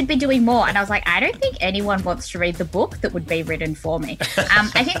 but you should be doing more. And I was like, I don't think anyone wants to read the book that would be written for me.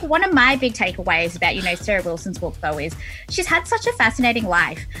 I think one of my big takeaways about, Sarah Wilson's book, though, is she's had such a fascinating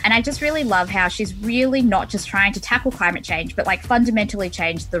life. And I just really love how she's really not just trying to tackle climate change, but fundamentally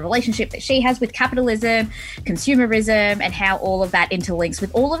change the relationship that she has with capitalism, consumerism, and how all of that interlinks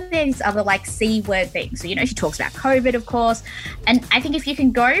with all of these other C word things. So, she talks about COVID, of course. And I think if you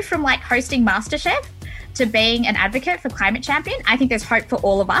can go from hosting MasterChef to being an advocate for climate champion, I think there's hope for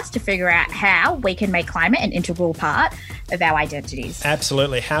all of us to figure out how we can make climate an integral part of our identities.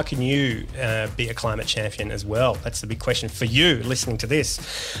 Absolutely. How can you be a climate champion as well? That's the big question for you listening to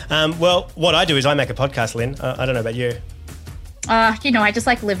this. Well, what I do is I make a podcast, Lynn. I don't know about you. I just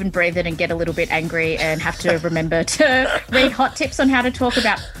like live and breathe it and get a little bit angry and have to remember to read hot tips on how to talk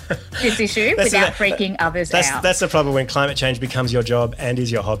about this issue without freaking others out. That's the problem when climate change becomes your job and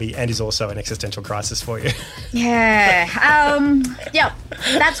is your hobby and is also an existential crisis for you. Yeah.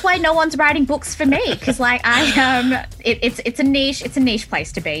 That's why no one's writing books for me, because it's a niche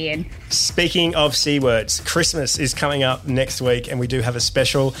place to be in. Speaking of C words, Christmas is coming up next week, and we do have a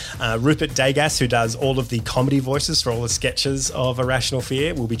special. Rupert Degas, who does all of the comedy voices for all the sketches of Irrational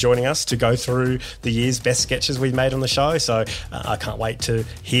Fear, will be joining us to go through the year's best sketches we've made on the show. So I can't wait to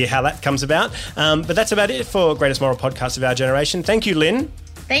hear how that comes about. But that's about it for Greatest Moral Podcast of Our Generation. Thank you, Lynn.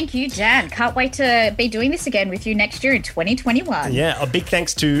 Thank you, Jan. Can't wait to be doing this again with you next year in 2021. Yeah, a big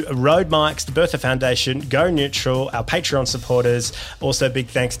thanks to Road Mikes, the Bertha Foundation, Go Neutral, our Patreon supporters. Also, big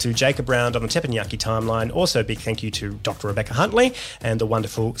thanks to Jacob Brown on the Teppanyaki timeline. Also, big thank you to Dr. Rebecca Huntley and the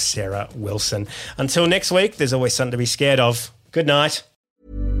wonderful Sarah Wilson. Until next week, there's always something to be scared of. Good night.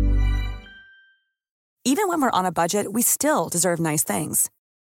 Even when we're on a budget, we still deserve nice things.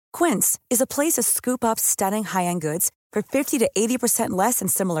 Quince is a place to scoop up stunning high-end goods for 50 to 80% less than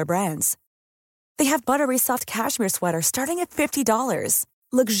similar brands. They have buttery soft cashmere sweaters starting at $50,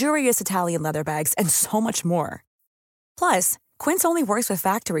 luxurious Italian leather bags, and so much more. Plus, Quince only works with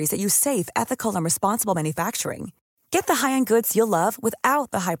factories that use safe, ethical, and responsible manufacturing. Get the high-end goods you'll love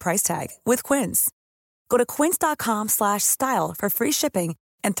without the high price tag with Quince. Go to quince.com/style for free shipping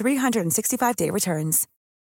and 365-day returns.